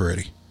liked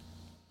Fredi.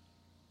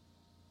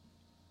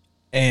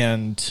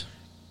 And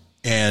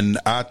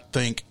I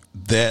think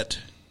that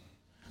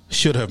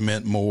should have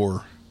meant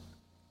more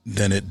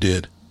than it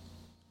did.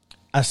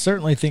 I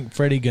certainly think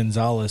Fredi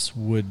Gonzalez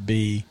would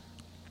be.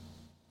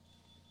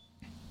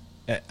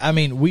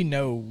 We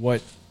know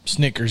what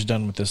Snitker's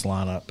done with this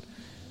lineup.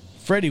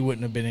 Fredi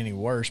wouldn't have been any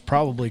worse.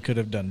 Probably could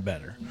have done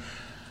better.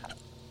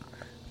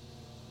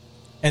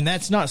 And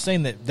that's not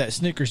saying that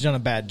Snitker's done a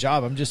bad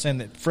job. I'm just saying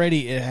that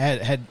Fredi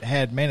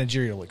had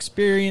managerial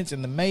experience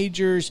in the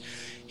majors.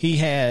 He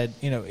had,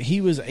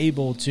 he was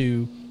able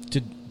to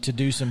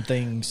do some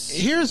things.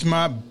 Here's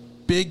my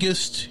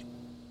biggest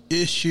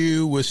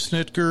issue with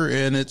Snitker,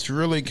 and it's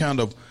really kind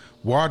of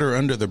water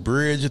under the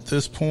bridge at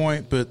this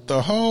point, but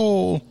the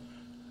whole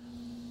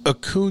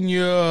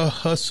Acuna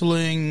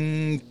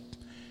hustling,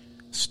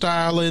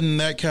 styling,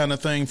 that kind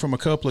of thing from a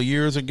couple of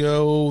years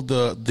ago,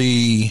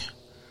 the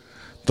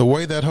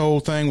way that whole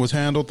thing was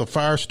handled, the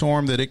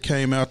firestorm that it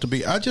came out to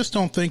be, I just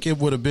don't think it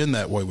would have been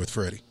that way with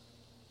Fredi.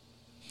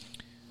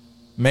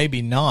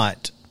 Maybe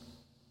not.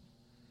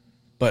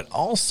 But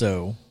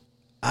also,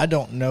 I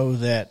don't know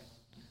that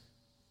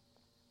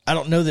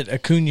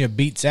Acuna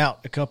beats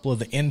out a couple of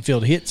the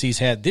infield hits he's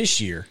had this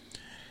year.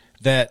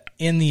 That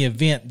in the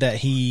event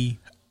that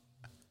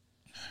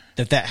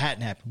that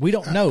hadn't happened, we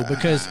don't know,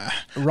 because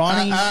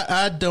Ronnie.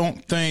 I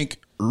don't think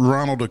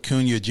Ronald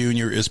Acuna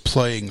Jr. is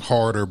playing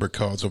harder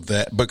because of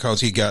that,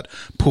 because he got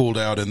pulled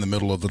out in the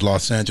middle of the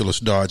Los Angeles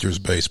Dodgers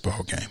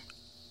baseball game.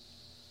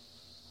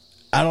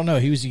 I don't know.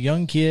 He was a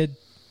young kid.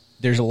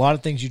 There's a lot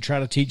of things you try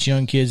to teach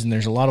young kids, and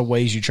there's a lot of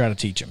ways you try to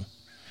teach them.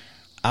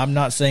 I'm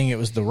not saying it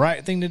was the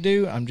right thing to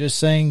do. I'm just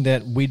saying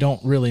that we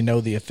don't really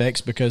know the effects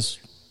because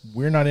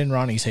we're not in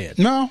Ronnie's head.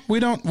 No, we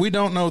don't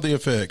know the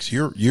effects.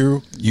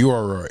 You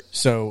are right.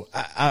 So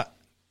I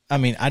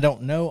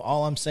don't know.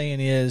 All I'm saying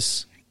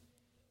is,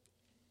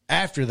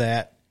 after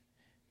that,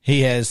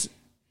 he has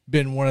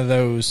been one of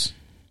those,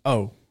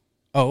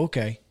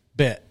 okay,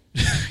 bet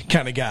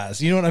kind of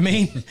guys. You know what I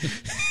mean?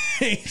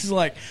 He's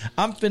like,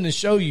 I'm finna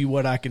show you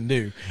what I can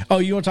do. Oh,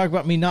 you want to talk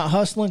about me not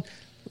hustling?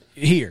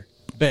 Here,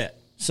 bet.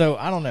 So,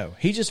 I don't know.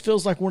 He just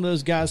feels like one of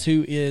those guys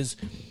who is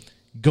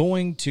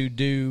going to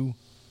do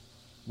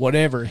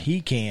whatever he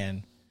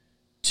can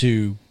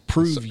to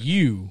prove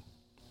you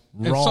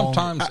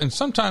wrong. And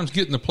sometimes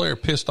getting the player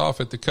pissed off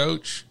at the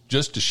coach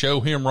just to show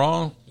him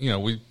wrong,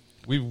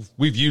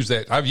 we've used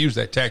that. I've used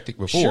that tactic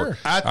before. Sure.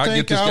 I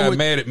get this guy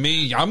mad at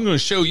me. I'm going to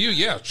show you.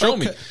 Yeah, show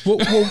me. Well,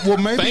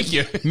 maybe. Thank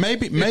you.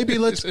 maybe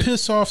let's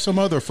piss off some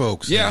other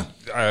folks. Yeah,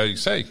 I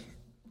say.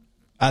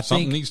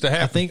 Something needs to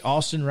happen. I think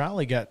Austin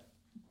Riley got.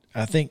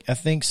 I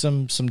think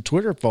some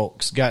Twitter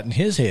folks got in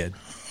his head.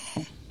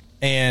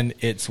 and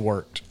it's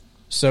worked.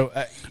 So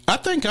I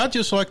think I'd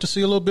just like to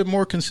see a little bit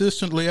more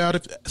consistency out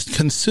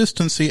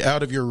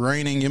of your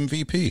reigning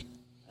MVP.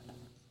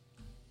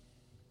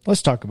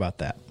 Let's talk about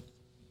that.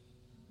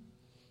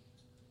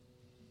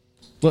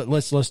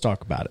 Let's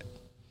talk about it.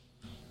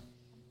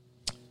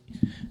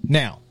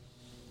 Now,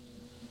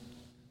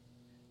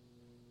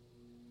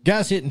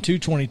 guy's hitting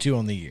 222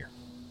 on the year.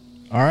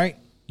 All right?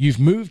 You've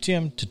moved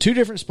him to two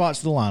different spots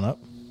of the lineup.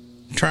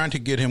 Trying to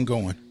get him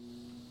going.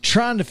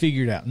 Trying to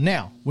figure it out.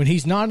 Now, when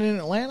he's not in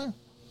Atlanta,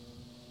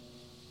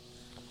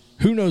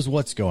 who knows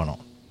what's going on?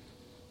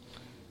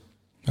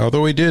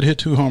 Although he did hit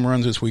 2 home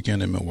runs this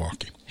weekend in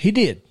Milwaukee. He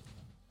did.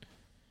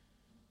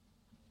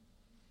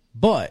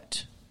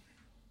 But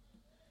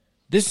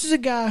this is a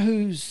guy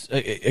who's,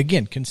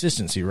 again,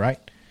 consistency, right?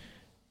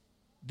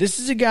 This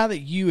is a guy that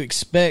you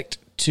expect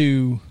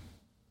to,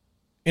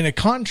 in a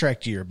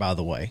contract year, by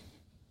the way.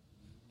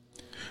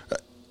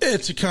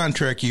 It's a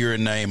contract year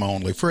in name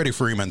only. Freddie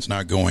Freeman's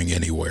not going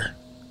anywhere.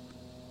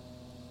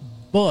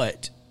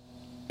 But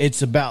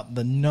it's about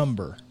the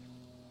number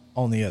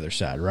on the other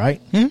side,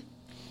 right?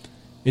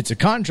 It's a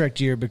contract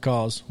year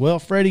because, well,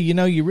 Freddie,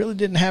 you really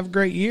didn't have a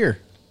great year.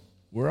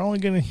 We're only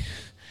going to,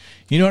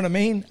 you know what I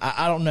mean?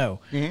 I don't know.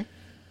 Mm-hmm.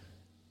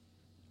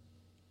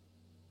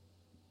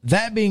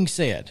 That being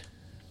said,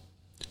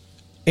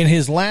 in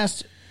his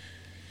last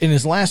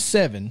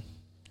 7,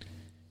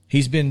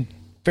 he's been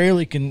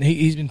fairly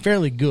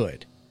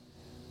good.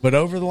 But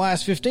over the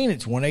last 15,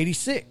 it's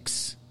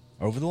 186.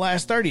 Over the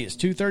last 30, it's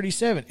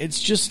 237. It's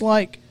just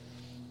like,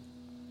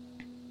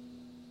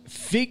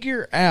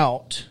 figure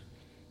out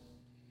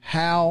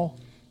how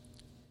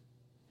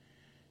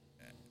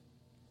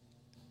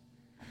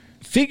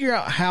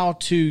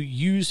to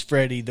use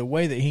Freddie the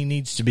way that he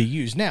needs to be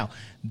used. Now,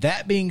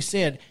 that being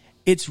said,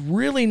 it's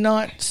really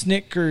not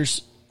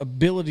Snicker's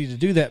ability to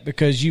do that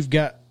because you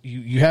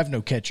have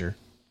no catcher.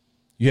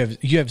 You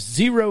have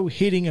zero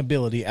hitting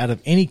ability out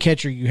of any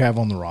catcher you have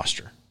on the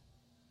roster,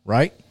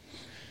 right?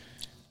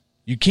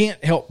 You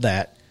can't help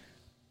that.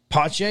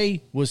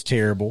 Pache was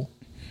terrible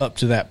up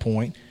to that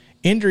point.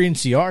 Ender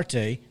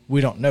Inciarte,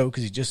 we don't know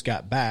because he just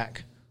got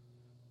back.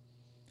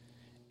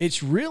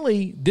 It's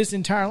really this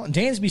entire line.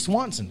 Dansby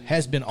Swanson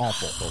has been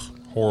awful.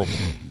 Horrible.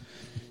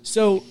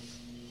 So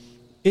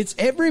it's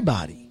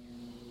everybody.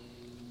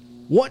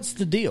 What's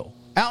the deal?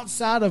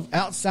 Outside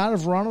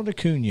of Ronald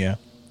Acuna,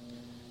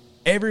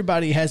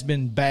 everybody has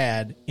been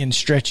bad in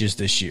stretches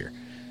this year.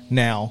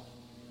 Now,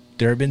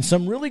 there have been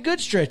some really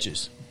good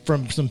stretches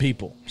from some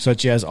people,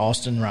 such as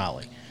Austin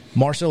Riley.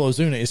 Marcell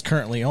Ozuna is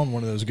currently on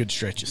one of those good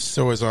stretches.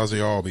 So is Ozzy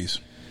Albies.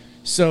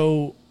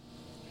 So,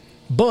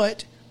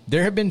 but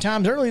there have been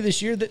times early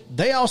this year that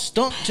they all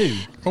stunk too.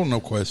 Oh, no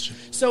question.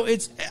 So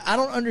I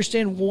don't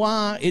understand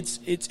why it's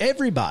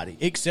everybody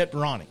except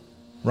Ronnie.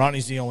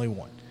 Ronnie's the only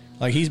one.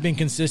 Like, he's been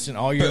consistent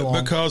all year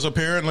long. Because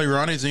apparently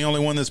Ronnie's the only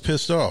one that's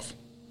pissed off.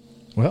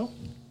 Well,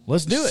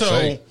 let's do it.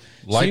 So,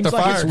 light the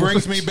fire. It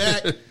brings me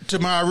back to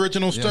my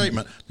original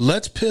statement.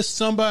 Let's piss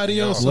somebody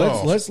else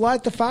off. Let's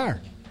light the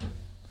fire.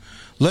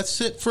 Let's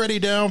sit Freddie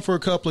down for a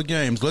couple of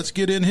games. Let's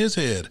get in his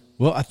head.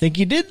 Well, I think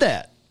you did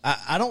that.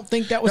 I don't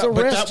think that was a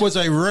rest. But that was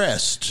a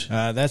rest.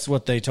 That's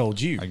what they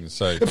told you. I can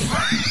say.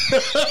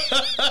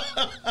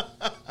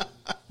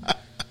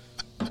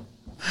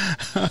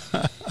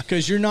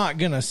 Because you're not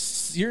gonna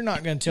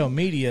tell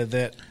media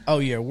that, oh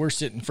yeah, we're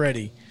sitting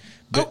Freddie.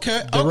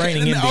 The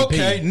reigning MVP.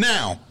 Okay,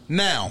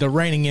 now. The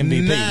reigning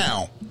MVP.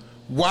 Now,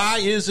 why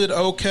is it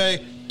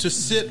okay to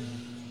sit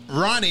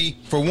Ronnie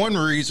for one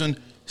reason,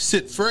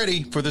 sit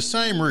Freddie for the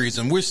same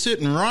reason? We're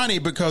sitting Ronnie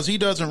because he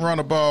doesn't run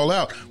a ball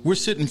out. We're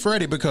sitting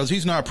Freddie because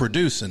he's not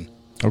producing.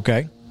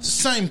 Okay.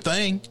 Same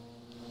thing.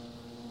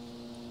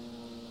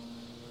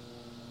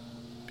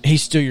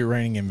 He's still your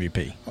reigning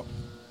MVP.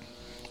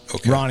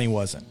 Okay. Ronnie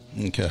wasn't.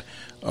 Okay.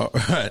 All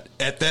right.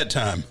 At that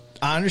time.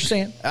 I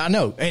understand. I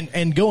know.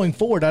 And going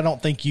forward, I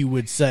don't think you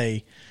would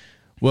say,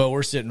 well,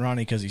 we're sitting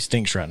Ronnie because he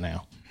stinks right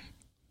now.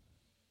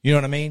 You know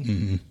what I mean?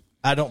 Mm-hmm.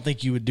 I don't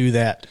think you would do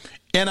that.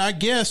 And I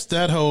guess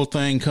that whole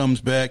thing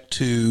comes back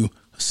to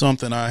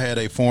something I had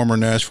a former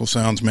Nashville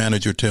Sounds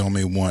manager tell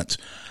me once.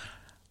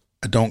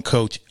 I don't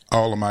coach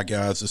all of my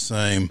guys the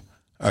same.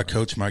 I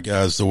coach my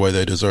guys the way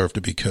they deserve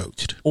to be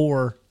coached.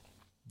 Or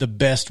the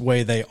best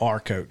way they are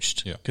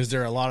coached. Yeah. Because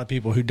there are a lot of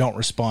people who don't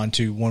respond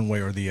to one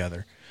way or the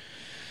other.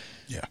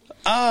 Yeah.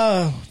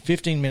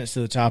 15 minutes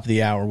to the top of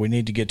the hour. We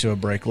need to get to a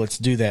break. Let's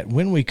do that.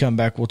 When we come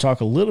back, we'll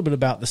talk a little bit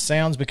about the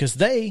Sounds because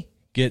they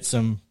get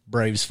some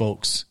Braves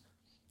folks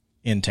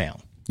in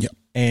town. Yep.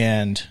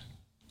 And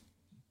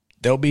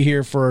they'll be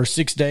here for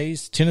 6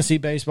 days. Tennessee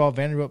baseball,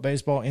 Vanderbilt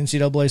baseball,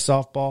 NCAA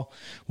softball.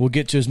 We'll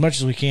get to as much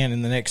as we can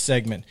in the next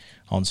segment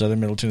on Southern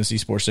Middle Tennessee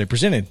Sports Day,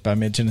 presented by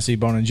Mid-Tennessee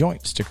Bone and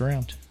Joint. Stick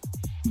around.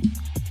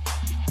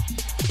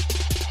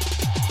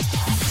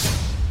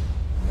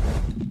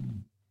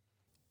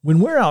 When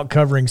we're out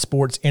covering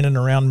sports in and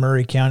around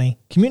Maury County,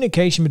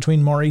 communication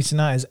between Maurice and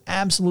I is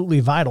absolutely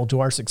vital to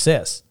our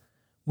success.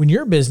 When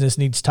your business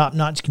needs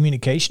top-notch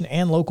communication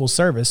and local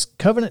service,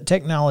 Covenant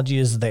Technology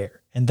is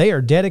there, and they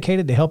are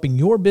dedicated to helping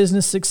your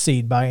business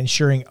succeed by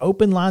ensuring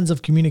open lines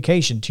of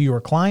communication to your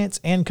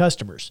clients and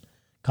customers.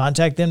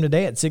 Contact them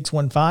today at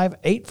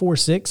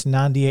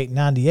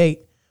 615-846-9898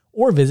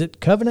 or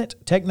visit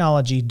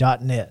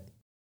covenanttechnology.net.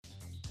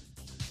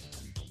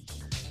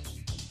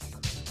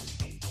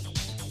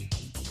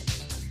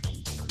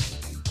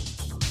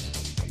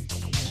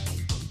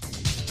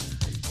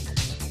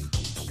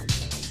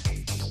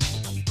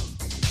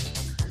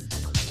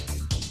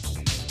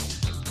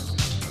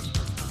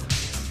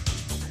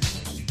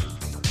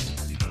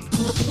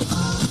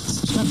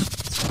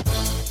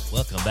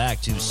 Welcome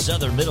back to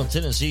Southern Middle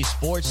Tennessee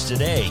Sports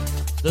Today,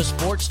 the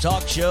sports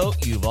talk show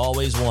you've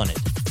always wanted.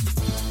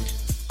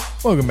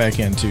 Welcome back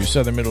into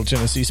Southern Middle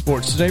Tennessee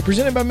Sports Today,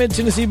 presented by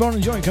Mid-Tennessee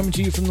Bone & Joint, coming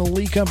to you from the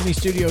Lee Company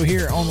studio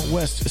here on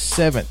West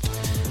 7th.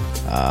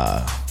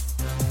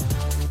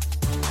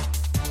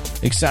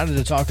 Excited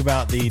to talk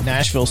about the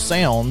Nashville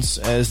Sounds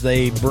as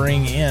they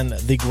bring in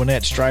the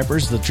Gwinnett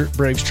Stripers, the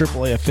Braves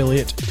AAA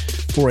affiliate,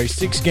 for a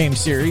 6-game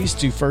series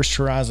to First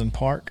Horizon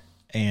Park,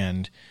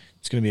 and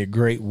it's going to be a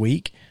great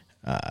week.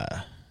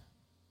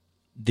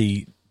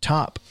 The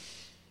top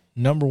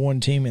number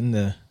 1 team in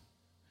the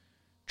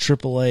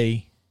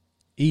AAA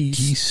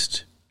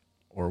East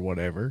or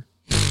whatever.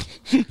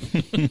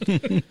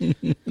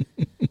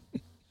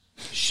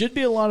 Should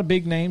be a lot of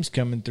big names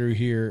coming through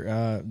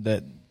here,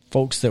 that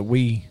folks that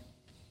we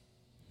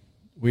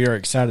are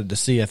excited to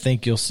see. I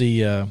think you'll see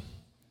you'll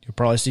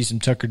probably see some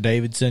Tucker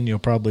Davidson. You'll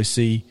probably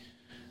see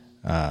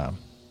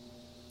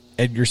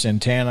Edgar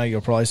Santana. You'll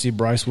probably see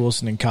Bryce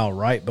Wilson and Kyle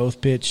Wright both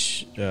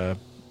pitch.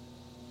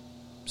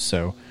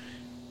 So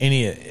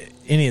any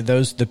of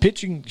those, the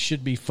pitching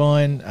should be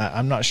fun.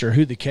 I'm not sure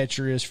who the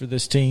catcher is for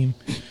this team,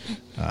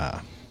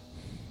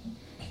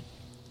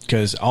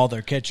 because all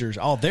their catchers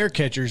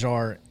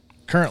are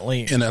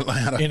currently in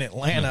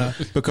Atlanta.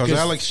 because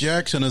Alex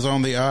Jackson is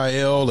on the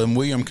IL and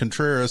William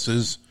Contreras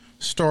is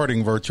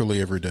starting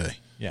virtually every day.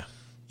 Yeah.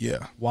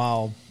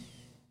 While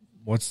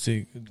what's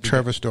the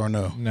Travis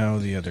d'Arnaud? No,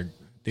 the other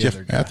Jeff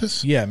guy.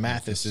 Mathis? Yeah,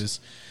 Mathis is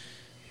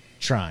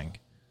trying.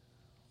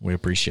 We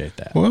appreciate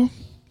that. Well,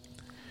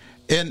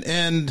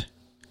 and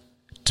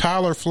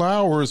Tyler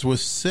Flowers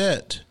was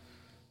set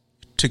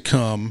to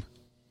come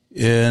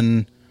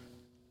in.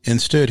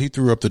 Instead, he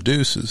threw up the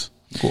deuces.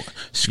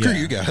 Screw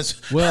you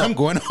guys. Well, I'm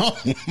going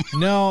home.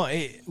 No,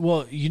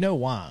 well, you know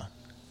why.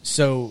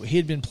 So he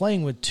had been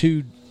playing with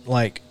 2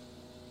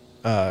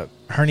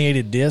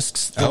 herniated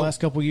discs the last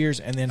couple of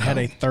years, and then had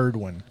a third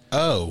one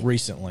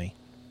recently.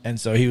 And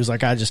so he was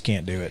like, I just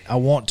can't do it. I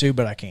want to,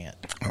 but I can't.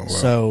 Oh, wow.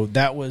 So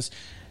that was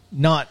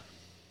not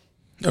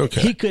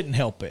okay. He couldn't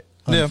help it,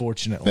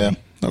 unfortunately. Yeah.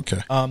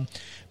 Okay.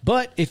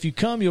 But if you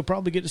come, you'll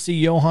probably get to see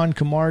Johan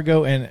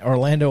Camargo and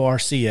Orlando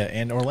Arcia.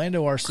 And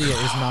Orlando Arcia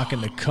is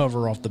knocking the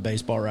cover off the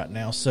baseball right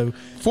now. So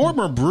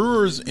former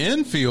Brewers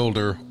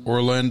infielder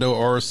Orlando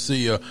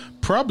Arcia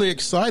probably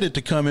excited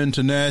to come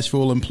into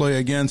Nashville and play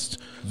against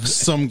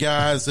some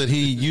guys that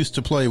he used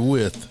to play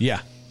with. Yeah,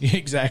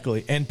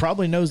 exactly. And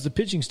probably knows the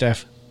pitching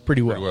staff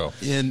pretty well.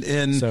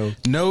 And so,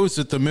 knows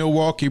that the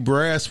Milwaukee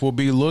Brass will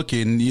be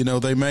looking. You know,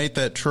 they made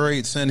that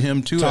trade, send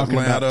him to talking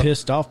Atlanta. About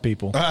pissed off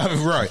people.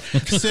 Right.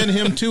 Send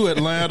him to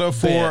Atlanta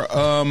for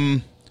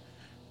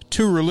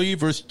 2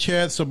 relievers,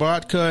 Chad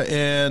Sabatka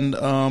and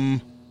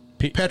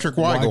Patrick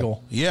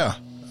Weigel. Yeah.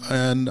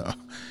 And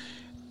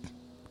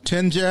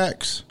 10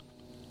 jacks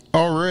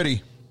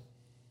already.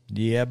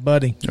 Yeah,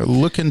 buddy. They're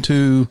looking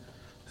to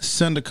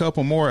send a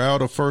couple more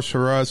out of First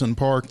Horizon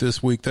Park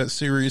this week. That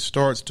series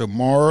starts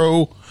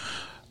tomorrow.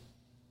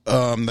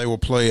 They will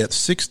play at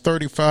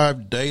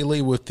 6:35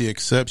 daily, with the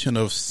exception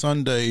of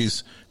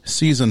Sunday's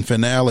season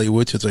finale,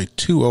 which is a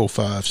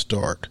 2:05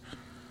 start.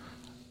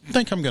 I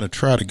think I'm going to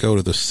try to go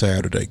to the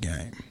Saturday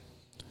game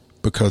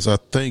because I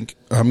think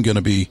I'm going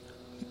to be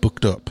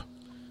booked up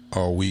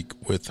all week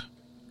with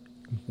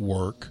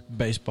work.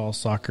 Baseball,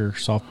 soccer,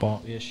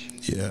 softball-ish.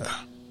 Yeah.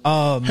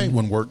 Hate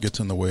when work gets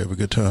in the way of a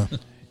good time.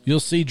 You'll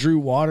see Drew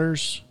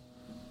Waters.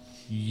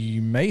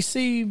 You may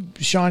see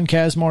Sean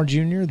Kazmar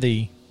Jr.,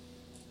 the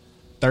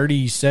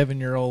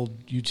 37-year-old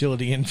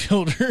utility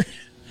infielder.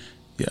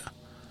 Yeah.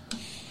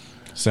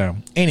 So,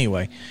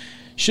 anyway,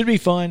 should be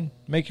fun.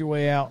 Make your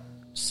way out.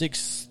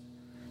 6:35.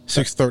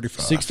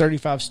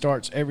 6:35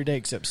 starts every day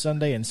except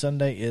Sunday, and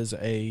Sunday is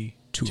a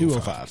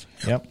 2:05.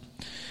 Yep.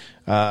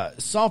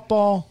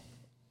 Softball,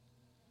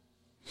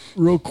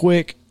 real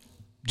quick.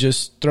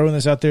 Just throwing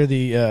this out there,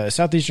 the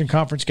Southeastern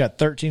Conference got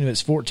 13 of its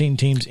 14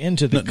 teams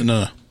into the...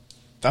 No.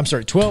 I'm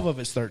sorry, 12 of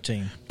its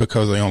 13.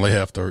 Because they only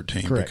have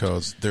 13. Correct.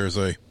 Because there's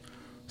a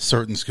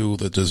certain school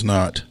that does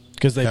not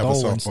because they have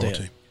bowl a softball instead.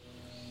 team.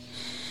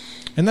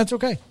 And that's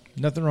okay.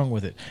 Nothing wrong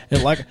with it.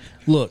 And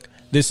look,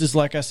 this is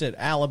like I said,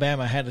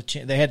 Alabama had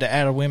they had to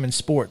add a women's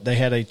sport. They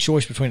had a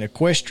choice between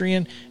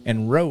equestrian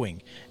and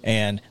rowing.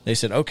 And they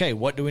said, okay,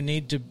 what do we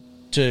need to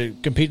to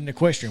compete in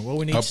equestrian? Well,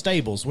 we need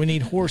stables. We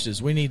need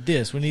horses. We need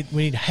this. We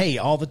need hay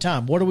all the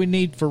time. What do we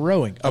need for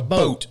rowing? A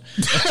boat.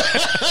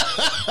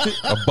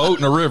 A boat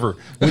and a river.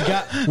 We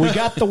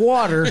got the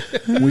water.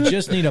 We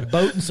just need a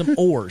boat and some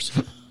oars.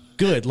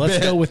 Good. Let's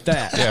go with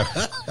that. Yeah.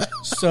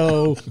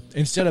 So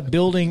instead of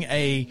building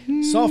a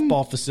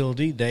softball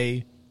facility,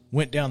 they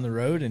went down the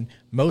road, and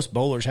most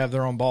bowlers have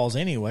their own balls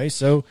anyway.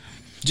 So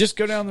just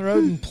go down the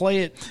road and play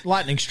it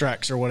lightning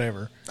strikes or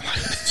whatever.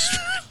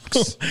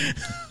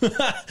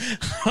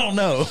 I don't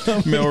know.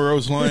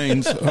 Melrose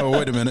Lanes. Oh,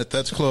 wait a minute.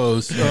 That's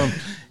closed.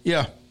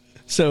 Yeah.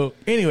 So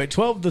anyway,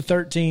 12 of the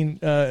 13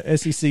 SEC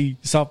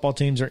softball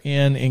teams are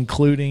in,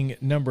 including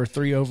number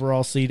 3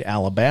 overall seed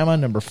Alabama,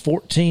 number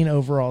 14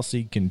 overall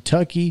seed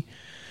Kentucky,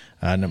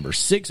 number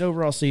 6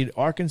 overall seed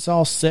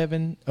Arkansas,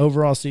 7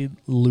 overall seed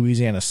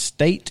Louisiana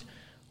State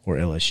or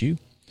LSU,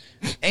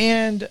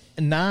 and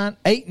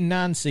 8 and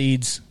 9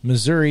 seeds.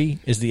 Missouri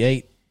is the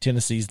 8,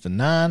 Tennessee's the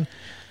 9.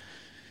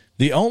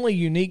 The only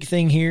unique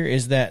thing here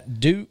is that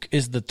Duke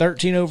is the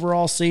 13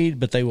 overall seed,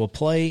 but they will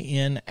play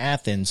in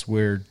Athens,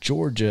 where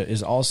Georgia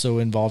is also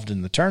involved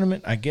in the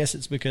tournament. I guess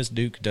it's because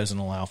Duke doesn't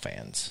allow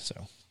fans.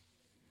 So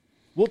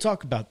we'll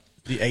talk about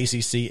the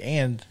ACC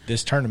and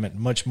this tournament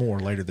much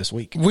more later this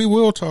week. We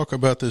will talk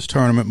about this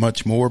tournament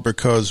much more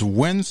because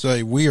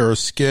Wednesday we are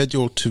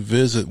scheduled to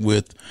visit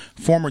with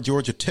former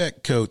Georgia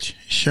Tech coach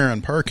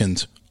Sharon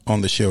Perkins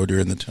on the show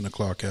during the 10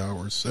 o'clock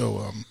hour.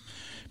 So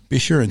be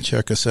sure and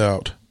check us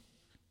out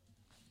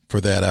for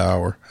that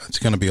hour. It's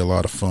going to be a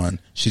lot of fun.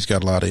 She's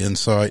got a lot of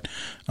insight,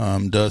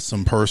 does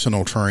some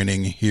personal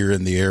training here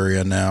in the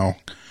area now,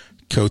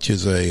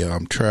 coaches a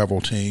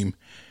travel team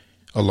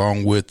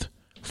along with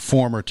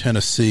former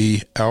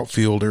Tennessee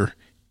outfielder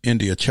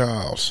India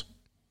Childs.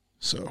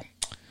 So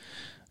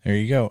there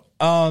you go.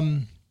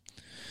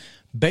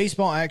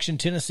 Baseball action.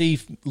 Tennessee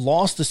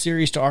lost the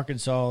series to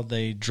Arkansas.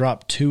 They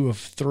dropped 2 of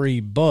 3,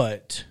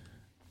 but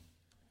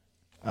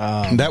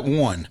that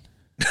one.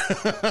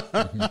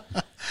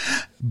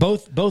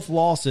 Both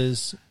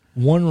losses,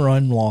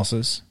 1-run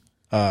losses.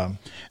 And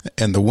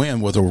the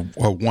win was a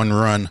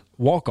 1-run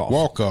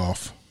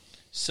walk-off.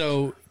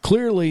 So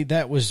clearly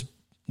that was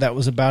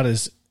about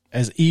as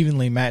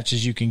evenly matched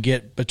as you can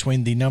get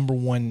between the number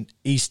 1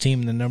 East team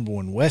and the number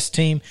 1 West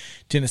team.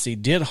 Tennessee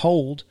did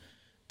hold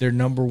their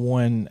number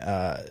 1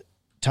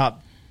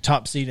 top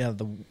seed out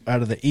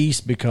of the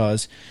East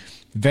because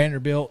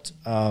Vanderbilt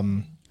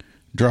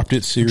dropped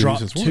its series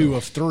as well. 2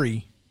 of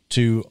 3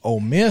 to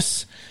Ole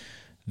Miss.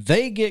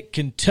 They get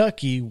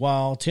Kentucky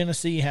while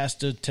Tennessee has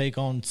to take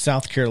on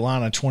South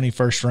Carolina,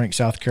 21st ranked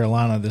South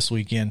Carolina this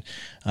weekend.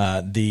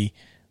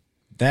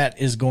 That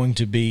is going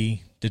to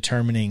be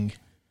determining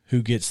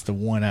who gets the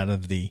one out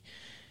of the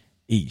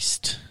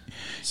East.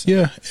 So.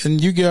 Yeah,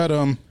 and you got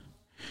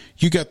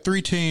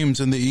 3 teams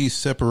in the East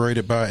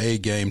separated by a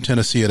game.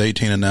 Tennessee at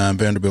 18-9,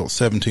 Vanderbilt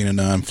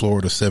 17-9,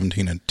 Florida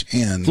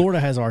 17-10. Florida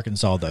has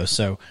Arkansas though,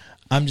 so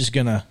I'm just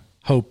gonna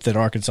hope that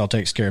Arkansas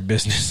takes care of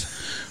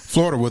business.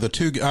 Arkansas with a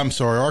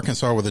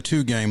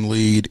 2-game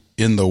lead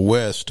in the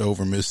West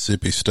over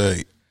Mississippi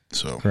State.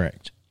 So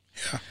correct.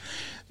 Yeah.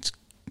 It's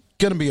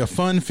going to be a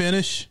fun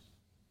finish.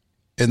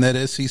 And that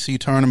SEC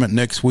tournament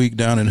next week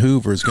down in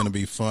Hoover is going to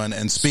be fun.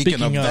 And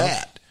speaking of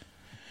that,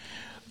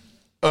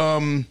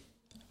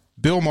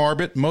 Bill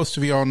Marbett, most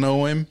of y'all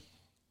know him.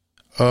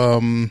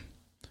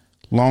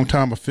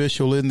 Longtime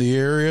official in the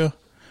area,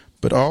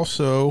 but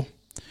also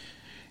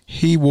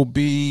he will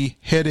be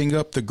heading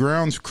up the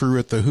grounds crew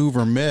at the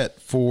Hoover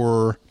Met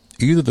for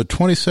either the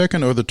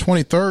 22nd or the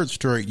 23rd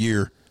straight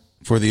year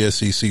for the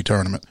SEC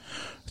tournament.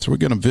 So we're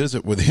going to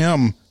visit with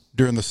him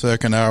during the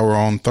second hour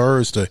on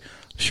Thursday.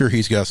 I'm sure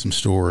he's got some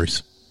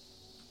stories.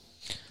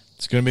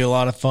 It's going to be a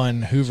lot of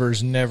fun.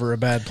 Hoover's never a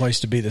bad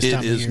place to be this time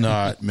of year. It is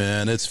not,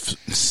 man. It's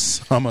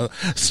some of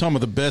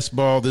the best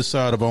ball this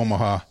side of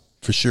Omaha,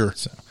 for sure.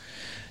 So,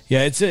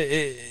 yeah,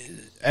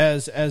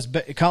 as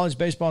college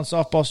baseball and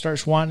softball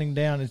starts winding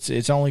down,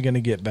 it's only going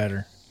to get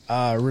better.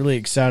 Really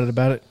excited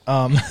about it.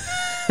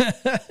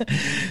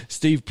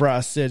 Steve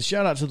Price said,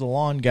 "Shout out to the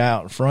lawn guy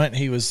out in front.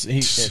 He was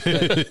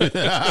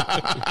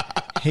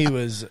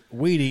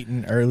weed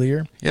eating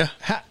earlier." Yeah.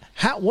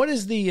 What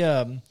is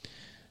the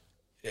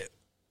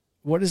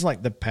what is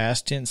like the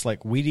past tense,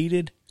 like weed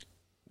eated?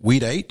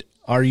 Weed ate?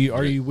 Are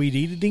you weed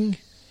eating?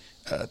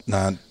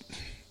 Nah.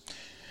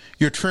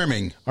 You're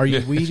trimming. Are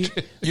you weed?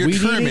 You're weed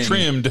trimming.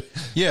 Trimmed.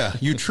 Yeah,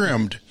 you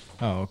trimmed.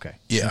 Oh, okay.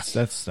 Yeah.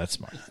 That's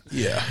smart.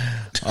 Yeah.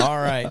 All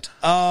right.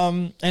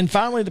 And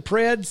finally, the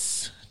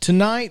Preds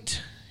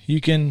tonight.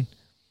 You can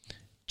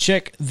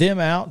check them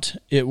out.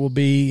 It will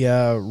be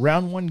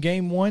round 1,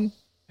 game 1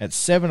 at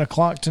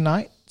 7:00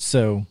 tonight.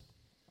 So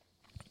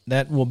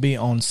that will be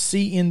on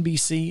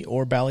CNBC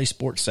or Bally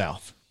Sports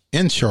South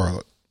In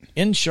Charlotte.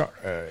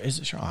 is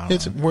it Charlotte?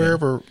 It's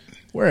wherever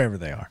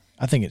they are.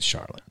 I think it's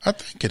Charlotte. I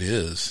think it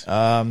is.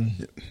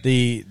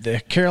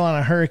 The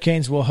Carolina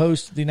Hurricanes will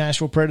host the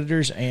Nashville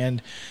Predators,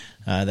 and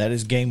that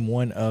is game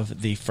 1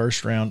 of the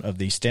first round of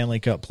the Stanley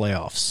Cup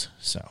playoffs.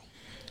 So,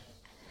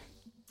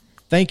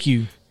 thank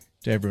you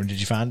to everyone. Did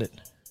you find it?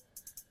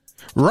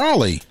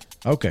 Raleigh.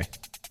 Okay.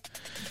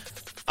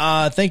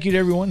 Thank you to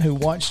everyone who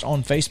watched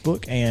on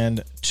Facebook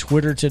and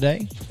Twitter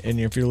today. And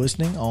if you're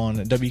listening on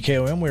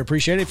WKOM, we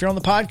appreciate it. If you're on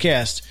the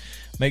podcast,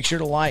 make sure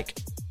to like,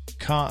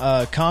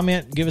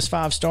 comment, give us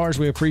 5 stars.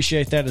 We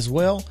appreciate that as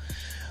well.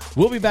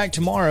 We'll be back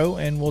tomorrow,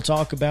 and we'll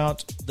talk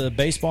about the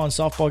baseball and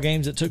softball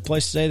games that took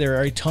place today. There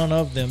are a ton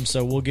of them,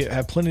 so we'll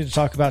have plenty to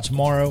talk about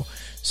tomorrow.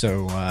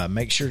 So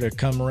make sure to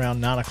come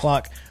around 9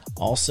 o'clock.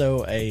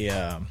 Also,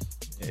 a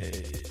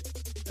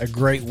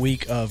great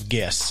week of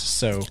guests.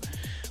 So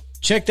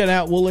check that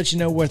out. We'll let you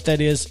know what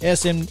that is.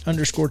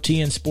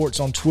 SM_TN Sports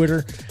on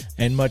Twitter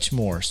and much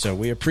more. So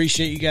we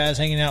appreciate you guys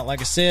hanging out.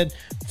 Like I said,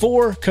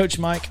 for Coach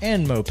Mike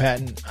and Mo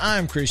Patton,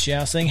 I'm Chris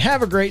Yao saying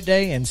have a great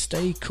day and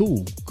stay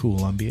cool,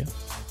 Columbia.